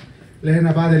movement, learn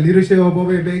about the leadership of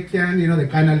Bobby Bacon, the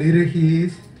kind of leader he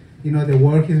is, the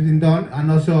work he's been done,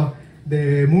 and also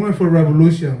the movement for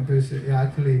revolution, because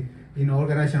actually,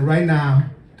 organizing right now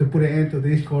to put an end to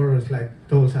these horrors like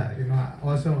Tulsa.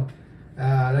 Also,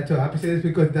 I like to appreciate this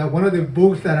because one of the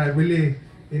books that I really,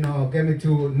 get me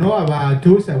to know about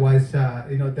Tulsa was,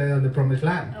 Dead on the Promised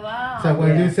Land. Wow. So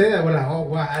when you say that, we're like, oh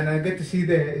wow, and I get to see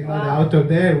the, the author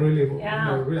there. Really,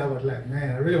 really, I was like,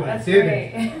 man, I really want to see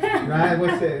this. Right?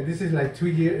 This is like 2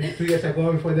 years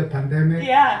ago before the pandemic.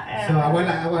 Yeah. So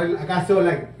I got so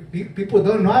like people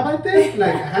don't know about this.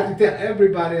 Like I have to tell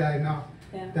everybody I know.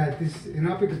 Yeah. That this,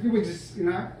 because people just,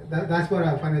 that's what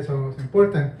I find is so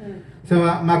important. So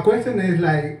my question is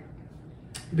like,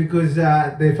 because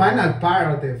the final part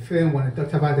of the film when it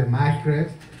talks about the mass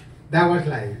graves, that was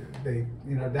like,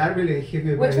 that really hit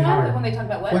me Which very one? hard. When they talk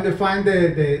about what? When they find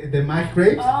the mass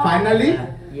graves, finally.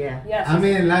 Yeah. Yes. I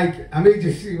mean,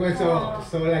 just it was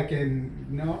so like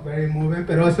very moving,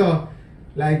 but also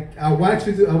like I would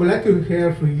like to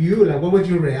hear from you, like what was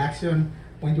your reaction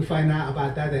when you find out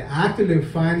about that? They actually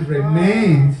find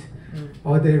remains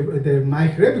of the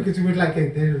mass grave, because it was like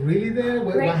they're really there.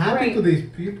 What happened to these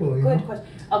people? Good question.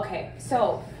 Okay,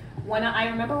 so when I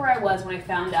remember where I was when I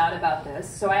found out about this.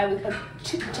 So I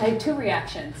had 2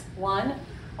 reactions. One,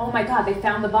 oh my God, they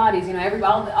found the bodies.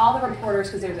 All the reporters,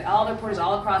 because there's all the reporters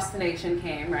all across the nation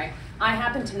came, right? I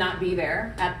happened to not be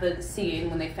there at the scene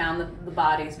when they found the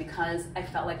bodies because I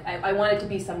felt like I wanted to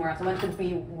be somewhere else. I wanted to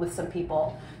be with some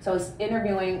people. So I was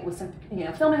interviewing with some,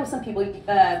 filming with some people.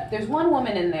 There's one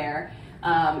woman in there.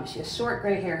 She has short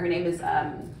gray hair. Her name is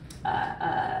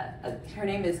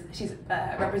she's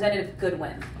Representative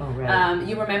Goodwin. Oh, right.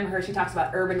 You remember her? She talks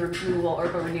about urban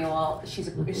renewal. She's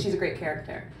a great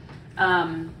character.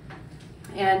 Sorry,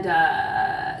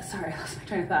 I lost my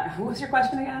train of thought. What was your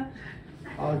question again?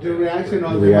 The reaction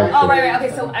of Oh, right.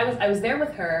 Okay, so I was there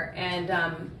with her, and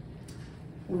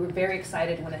we were very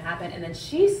excited when it happened. And then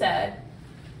she said,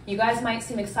 "You guys might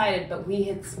seem excited, but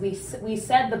we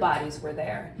said the bodies were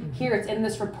there. Here, it's in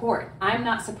this report. I'm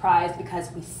not surprised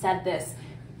because we said this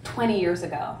 20 years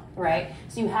ago, right?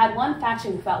 So you had one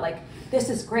faction who felt like, this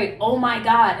is great, oh my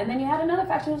God. And then you had another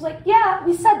faction who was like, yeah,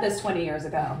 we said this 20 years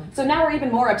ago. So now we're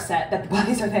even more upset that the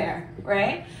bodies are there,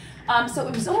 right? So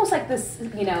it was almost like this,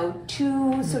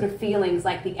 2 sort of feelings,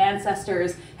 like the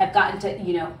ancestors have gotten to,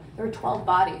 there were 12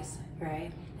 bodies,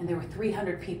 right? And there were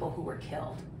 300 people who were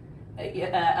killed,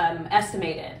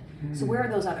 estimated. So where are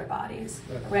those other bodies?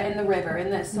 Right, in the river, in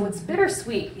this. So it's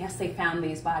bittersweet. Yes, they found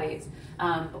these bodies,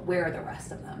 but where are the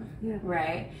rest of them? Yeah.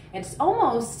 Right? It's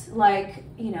almost like,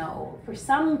 for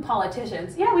some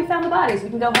politicians, yeah, we found the bodies, we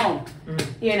can go home.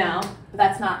 But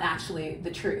that's not actually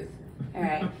the truth. All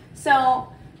right.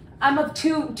 So I'm of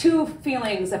two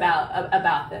feelings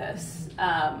about this.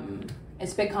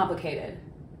 It's a bit complicated.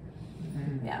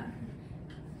 Yeah.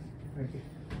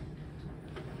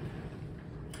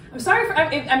 I'm sorry for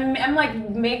I'm like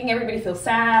making everybody feel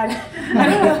sad. I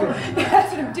don't know if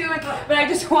that's what I'm doing, but I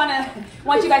just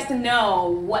want you guys to know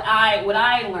what I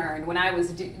learned when I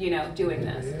was doing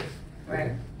this.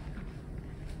 Right.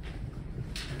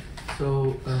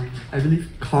 So I believe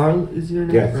Carl is your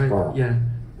name, yes, right? Carl. Yeah.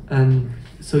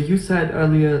 So you said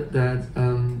earlier that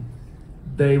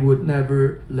they would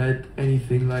never let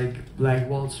anything like Black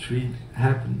Wall Street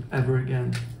happen ever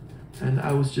again, and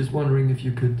I was just wondering if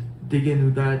you could dig into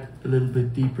that a little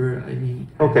bit deeper. I mean,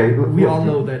 okay, we all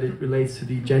know that it relates to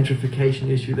the gentrification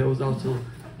issue that was also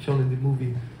shown in the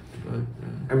movie. But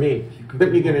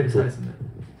let me get into it.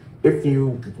 If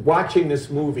you watching this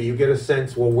movie, you get a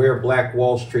sense where Black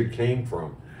Wall Street came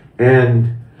from,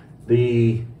 and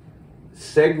the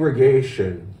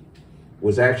segregation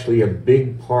was actually a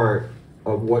big part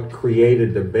of what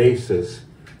created the basis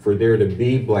for there to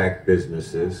be black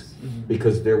businesses,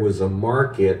 because there was a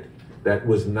market that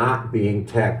was not being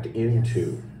tapped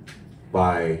into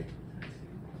by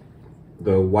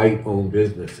the white-owned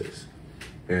businesses.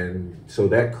 And so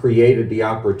that created the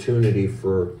opportunity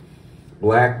for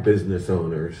black business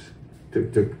owners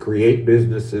to create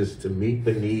businesses to meet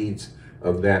the needs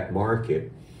of that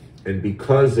market. And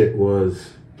because it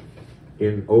was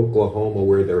in Oklahoma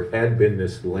where there had been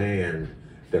this land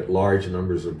that large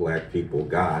numbers of black people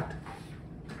got,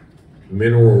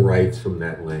 mineral rights from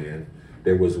that land,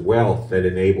 there was wealth that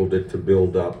enabled it to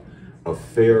build up a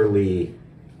fairly,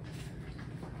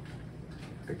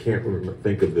 I can't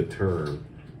think of the term,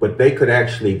 but they could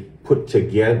actually put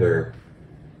together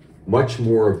much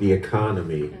more of the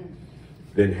economy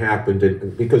than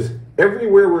happened because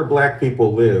everywhere where black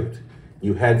people lived,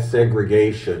 you had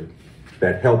segregation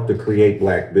that helped to create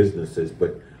black businesses,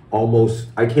 but almost,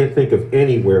 I can't think of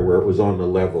anywhere where it was on the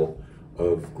level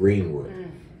of Greenwood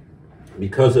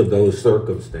because of those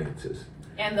circumstances.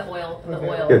 And the oil.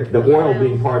 Yeah, the oil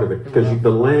being part of it, because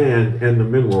the land and the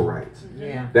mineral rights.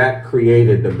 Yeah. That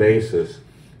created the basis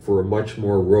for a much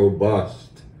more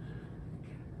robust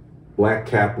black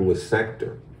capitalist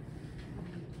sector.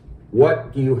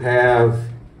 What you have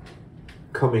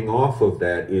coming off of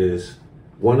that is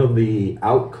one of the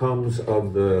outcomes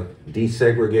of the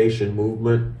desegregation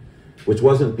movement, which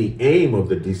wasn't the aim of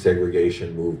the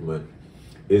desegregation movement,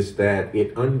 is that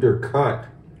it undercut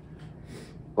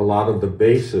a lot of the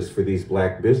basis for these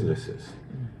black businesses,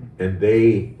 and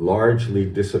they largely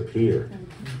disappeared.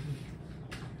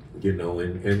 You know,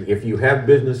 and if you have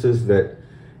businesses that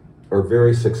are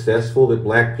very successful that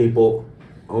black people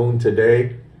own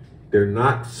today, they're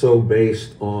not so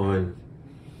based on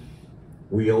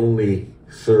we only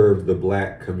serve the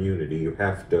black community. You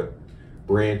have to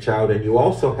branch out, and you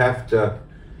also have to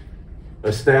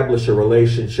establish a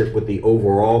relationship with the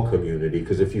overall community,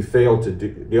 because if you fail to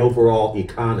do the overall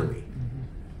economy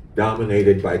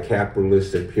dominated by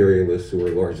capitalists, imperialists who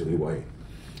are largely white,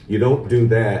 you don't do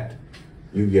that,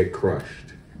 you get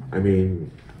crushed. I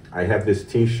mean, I have this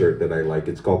t-shirt that I like,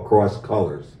 it's called Cross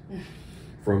Colors.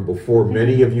 From before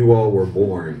many of you all were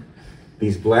born,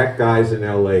 these black guys in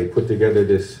LA put together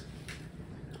this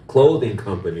clothing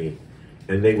company,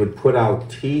 and they would put out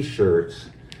t-shirts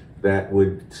that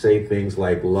would say things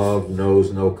like love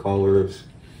knows no colors.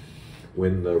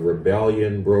 When the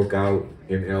rebellion broke out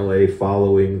in LA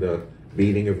following the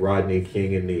beating of Rodney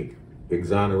King and the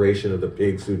exoneration of the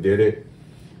pigs who did it,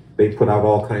 they put out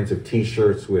all kinds of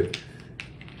t-shirts with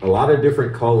a lot of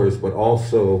different colors, but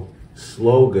also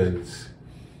slogans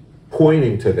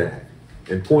pointing to that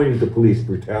and pointing to police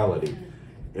brutality.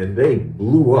 And they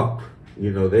blew up.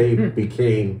 You know, they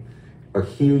became a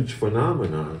huge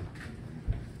phenomenon,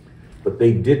 but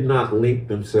they did not link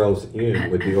themselves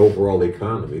in with the overall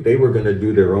economy. They were going to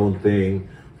do their own thing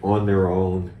on their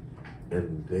own,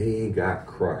 and they got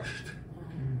crushed.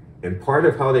 And part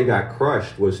of how they got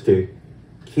crushed was to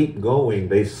keep going.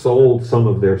 They sold some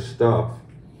of their stuff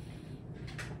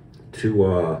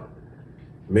to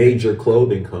major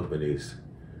clothing companies,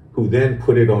 who then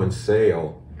put it on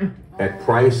sale at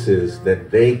prices that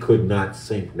they could not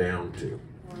sink down to.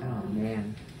 Oh,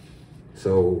 man.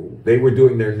 So they were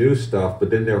doing their new stuff, but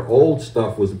then their old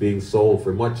stuff was being sold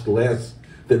for much less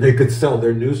than they could sell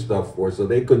their new stuff for, so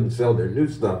they couldn't sell their new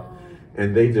stuff,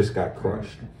 and they just got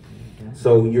crushed.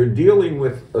 So you're dealing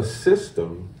with a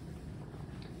system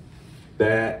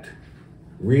that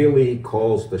really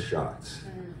calls the shots.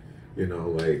 You know,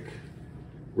 like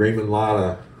Raymond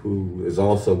Lotta, who is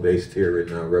also based here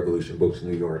in Revolution Books,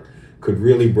 New York, could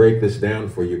really break this down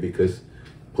for you, because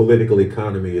political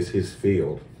economy is his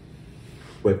field.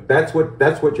 But that's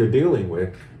what you're dealing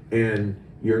with, and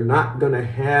you're not going to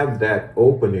have that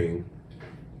opening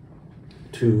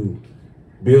to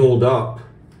build up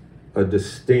a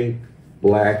distinct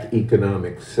black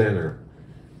economic center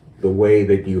the way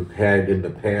that you had in the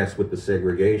past with the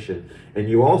segregation. And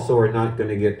you also are not going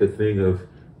to get the thing of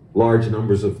large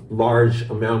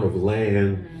amount of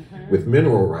land with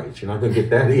mineral rights. You're not going to get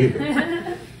that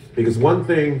either. Because one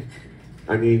thing,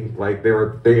 I mean, like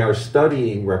they are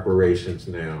studying reparations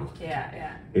now.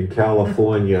 Yeah. In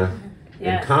California.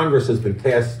 Yes. And Congress has been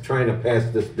trying to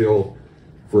pass this bill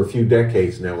for a few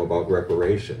decades now about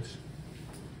reparations.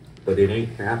 But it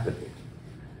ain't happening.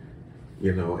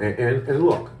 You know, and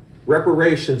look,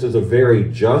 reparations is a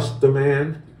very just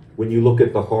demand when you look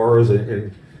at the horrors,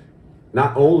 and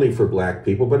not only for black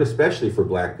people, but especially for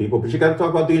black people. But you got to talk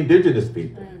about the indigenous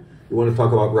people. You want to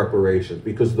talk about reparations,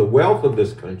 because the wealth of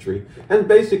this country has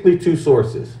basically two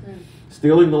sources.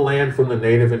 stealing the land from the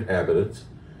native inhabitants,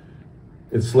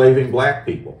 enslaving black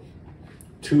people.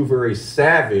 Two very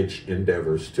savage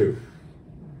endeavors too,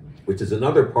 which is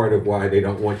another part of why they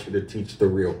don't want you to teach the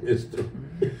real history.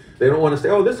 They don't want to say,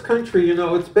 oh, this country, you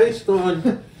know, it's based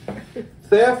on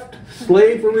theft,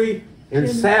 slavery, and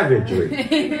savagery.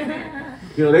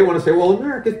 You know, they want to say, well,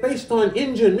 America's based on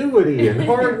ingenuity and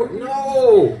hard work.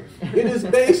 No, it is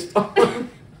based on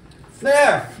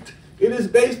theft. It is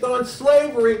based on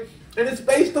slavery, and it's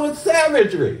based on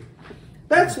savagery.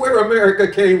 That's where America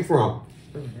came from.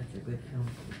 Oh, that's a good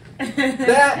film.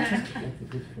 That,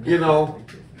 you know,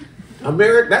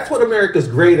 that's what America's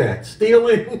great at.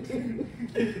 Stealing,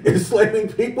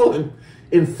 enslaving people, and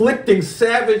inflicting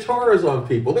savage horrors on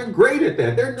people. They're great at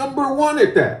that. They're number one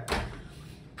at that.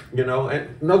 You know,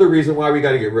 and another reason why we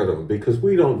got to get rid of them, because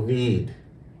we don't need,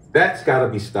 that's got to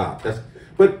be stopped.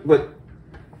 But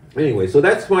anyway, so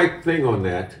that's my thing on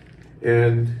that.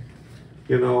 And,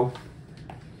 you know,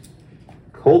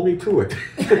 hold me to it.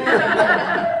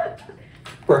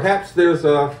 Perhaps there's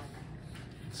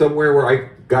somewhere where I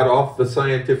got off the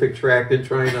scientific track and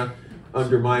trying to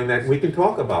undermine that. We can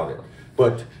talk about it.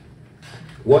 But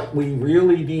what we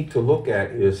really need to look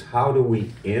at is how do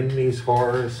we end these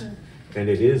horrors? And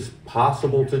it is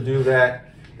possible to do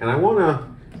that. And I want to,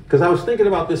 because I was thinking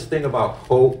about this thing about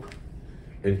hope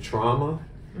and trauma.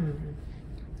 Mm-hmm.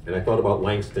 And I thought about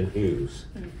Langston Hughes,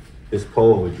 his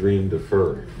poem, A Dream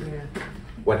Deferred. Yeah.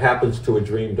 What happens to a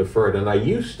dream deferred? And I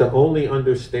used to only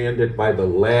understand it by the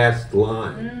last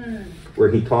line,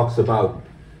 where he talks about,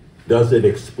 does it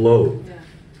explode?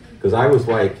 Because I was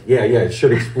like, yeah, it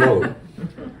should explode.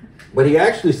 But he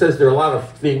actually says there are a lot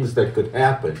of things that could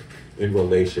happen in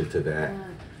relation to that.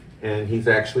 And he's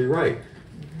actually right.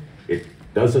 It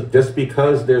doesn't, just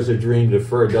because there's a dream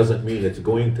deferred doesn't mean it's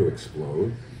going to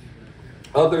explode.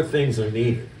 Other things are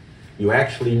needed. You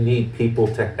actually need people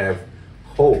to have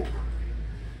hope.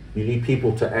 You need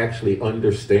people to actually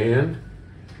understand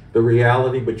the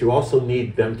reality, but you also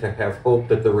need them to have hope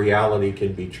that the reality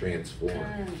can be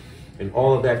transformed. And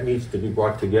all of that needs to be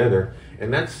brought together.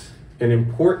 And that's an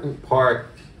important part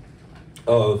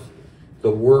of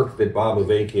the work that Bob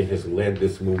Avakian has led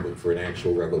this movement for an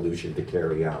actual revolution to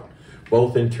carry out,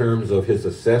 both in terms of his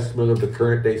assessment of the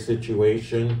current day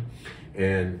situation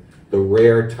and the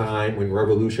rare time when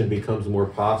revolution becomes more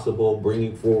possible,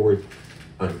 bringing forward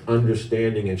an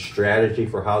understanding and strategy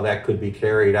for how that could be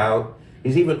carried out.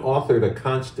 He's even authored a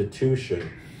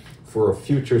constitution for a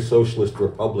future socialist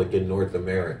republic in North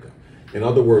America. In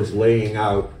other words, laying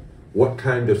out what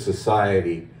kind of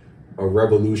society a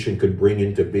revolution could bring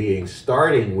into being,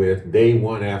 starting with day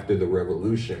one after the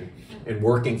revolution and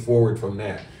working forward from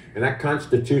that. And that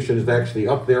constitution is actually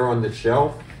up there on the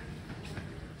shelf.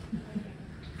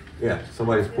 Yeah,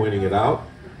 somebody's pointing it out.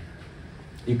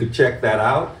 You could check that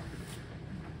out.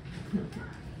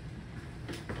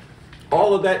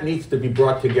 All of that needs to be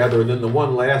brought together. And then the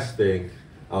one last thing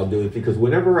I'll do is, because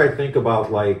whenever I think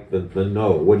about like the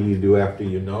know, what do you do after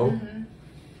you know?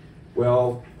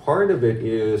 Well, part of it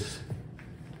is,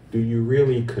 do you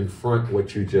really confront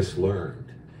what you just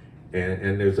learned?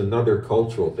 And there's another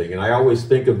cultural thing. And I always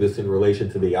think of this in relation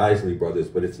to the Isley Brothers,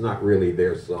 but it's not really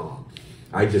their song.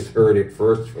 I just heard it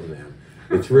first from them.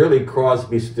 It's really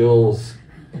Crosby, Stills,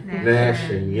 Nash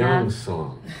and Young's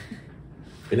song.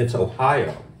 And it's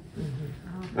Ohio.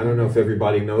 I don't know if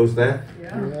everybody knows that.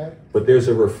 Yeah. But there's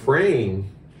a refrain,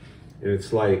 and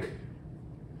it's like,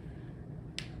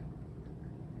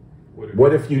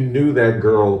 what if you knew that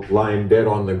girl lying dead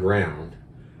on the ground?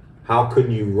 How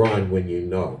can you run when you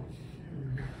know?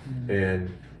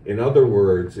 And in other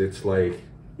words, it's like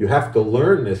you have to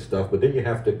learn this stuff, but then you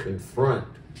have to confront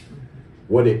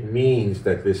what it means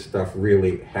that this stuff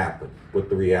really happened, what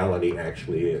the reality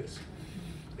actually is.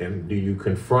 And do you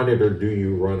confront it or do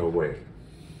you run away?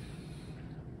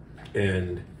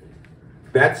 And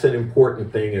that's an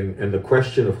important thing. And the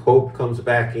question of hope comes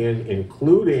back in,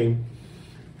 including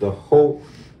the hope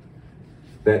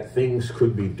that things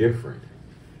could be different.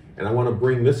 And I want to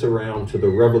bring this around to the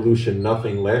Revolution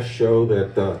Nothing Less show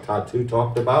that Tatu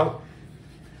talked about.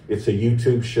 It's a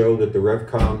YouTube show that the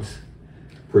RevComs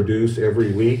produce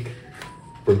every week.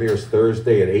 Premieres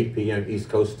Thursday at 8 p.m. East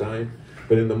Coast time.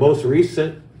 But in the most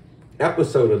recent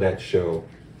episode of that show,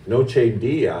 Noche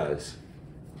Diaz,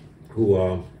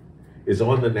 who is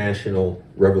on the National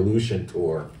Revolution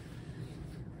Tour,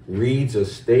 reads a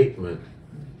statement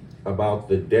about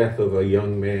the death of a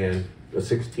young man, a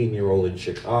 16-year-old in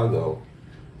Chicago,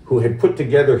 who had put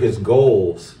together his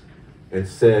goals and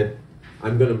said,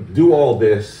 I'm going to do all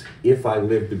this if I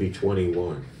live to be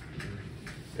 21.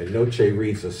 And Noche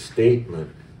reads a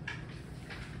statement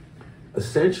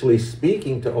essentially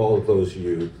speaking to all of those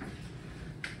youth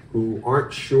who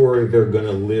aren't sure they're going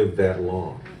to live that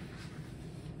long.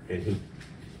 And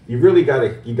you really got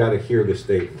to hear the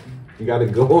statement. You got to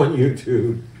go on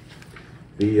YouTube,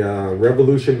 the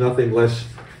Revolution Nothing Less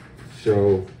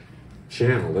Show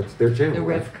channel. That's their channel. The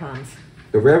right? RevComs.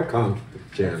 The RevCom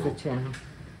channel. That's the channel.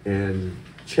 And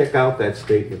check out that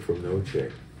statement from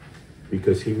Noche,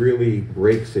 because he really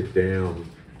breaks it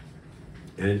down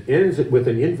and ends it with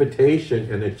an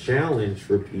invitation and a challenge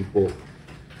for people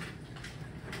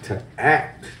to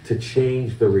act to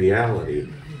change the reality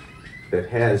that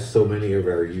has so many of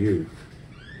our youth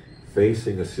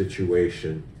facing a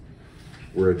situation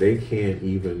where they can't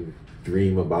even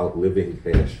dream about living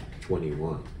past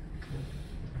 21,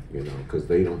 you know, because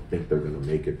they don't think they're going to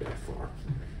make it that far.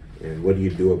 And what do you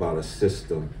do about a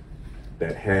system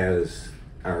that has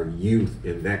our youth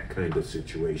in that kind of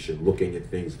situation looking at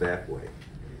things that way?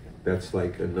 That's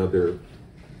like another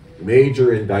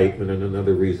major indictment and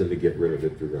another reason to get rid of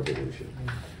it through revolution.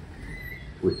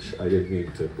 Which I didn't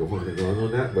mean to go on and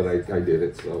on that, but I did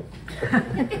it, so.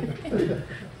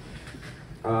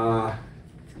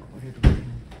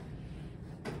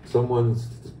 Someone's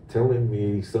telling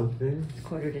me something.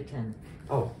 9:45.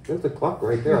 Oh, there's a clock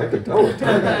right there. I can tell it.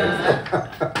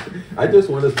 I just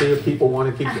want to see if people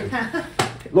want to keep it.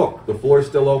 Look, the floor's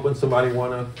still open. Somebody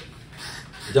want to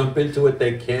jump into it,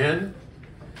 they can.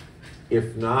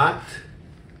 If not,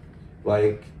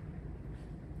 like,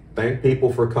 thank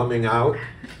people for coming out.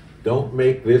 Don't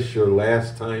make this your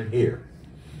last time here.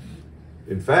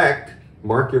 In fact,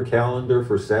 mark your calendar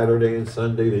for Saturday and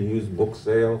Sunday, the used book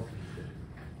sale.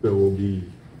 There will be,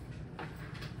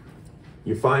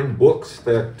 you find books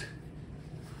that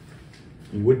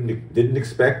you didn't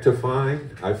expect to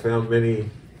find. I found many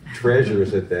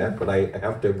treasures at that, but I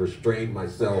have to restrain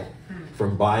myself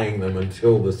from buying them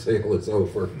until the sale is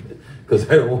over, because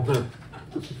I don't want to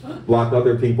block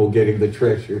other people getting the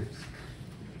treasures.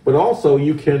 But also,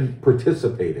 you can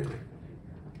participate in it.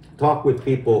 Talk with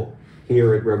people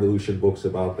here at Revolution Books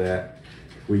about that.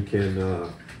 We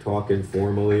can talk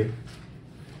informally.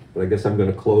 But I guess I'm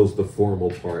going to close the formal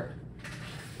part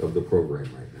of the program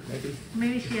right now.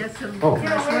 Maybe she has some Oh.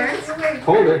 last words.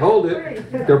 Hold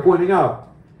it. They're pointing out.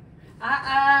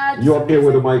 You up here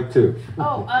with a mic too.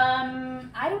 Oh,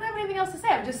 I don't have anything else to say.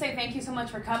 I would just say thank you so much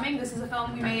for coming. This is a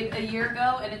film we made a year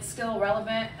ago, and it's still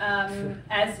relevant,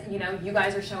 as you know, you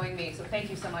guys are showing me. So thank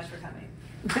you so much for coming.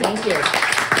 Thank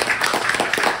you.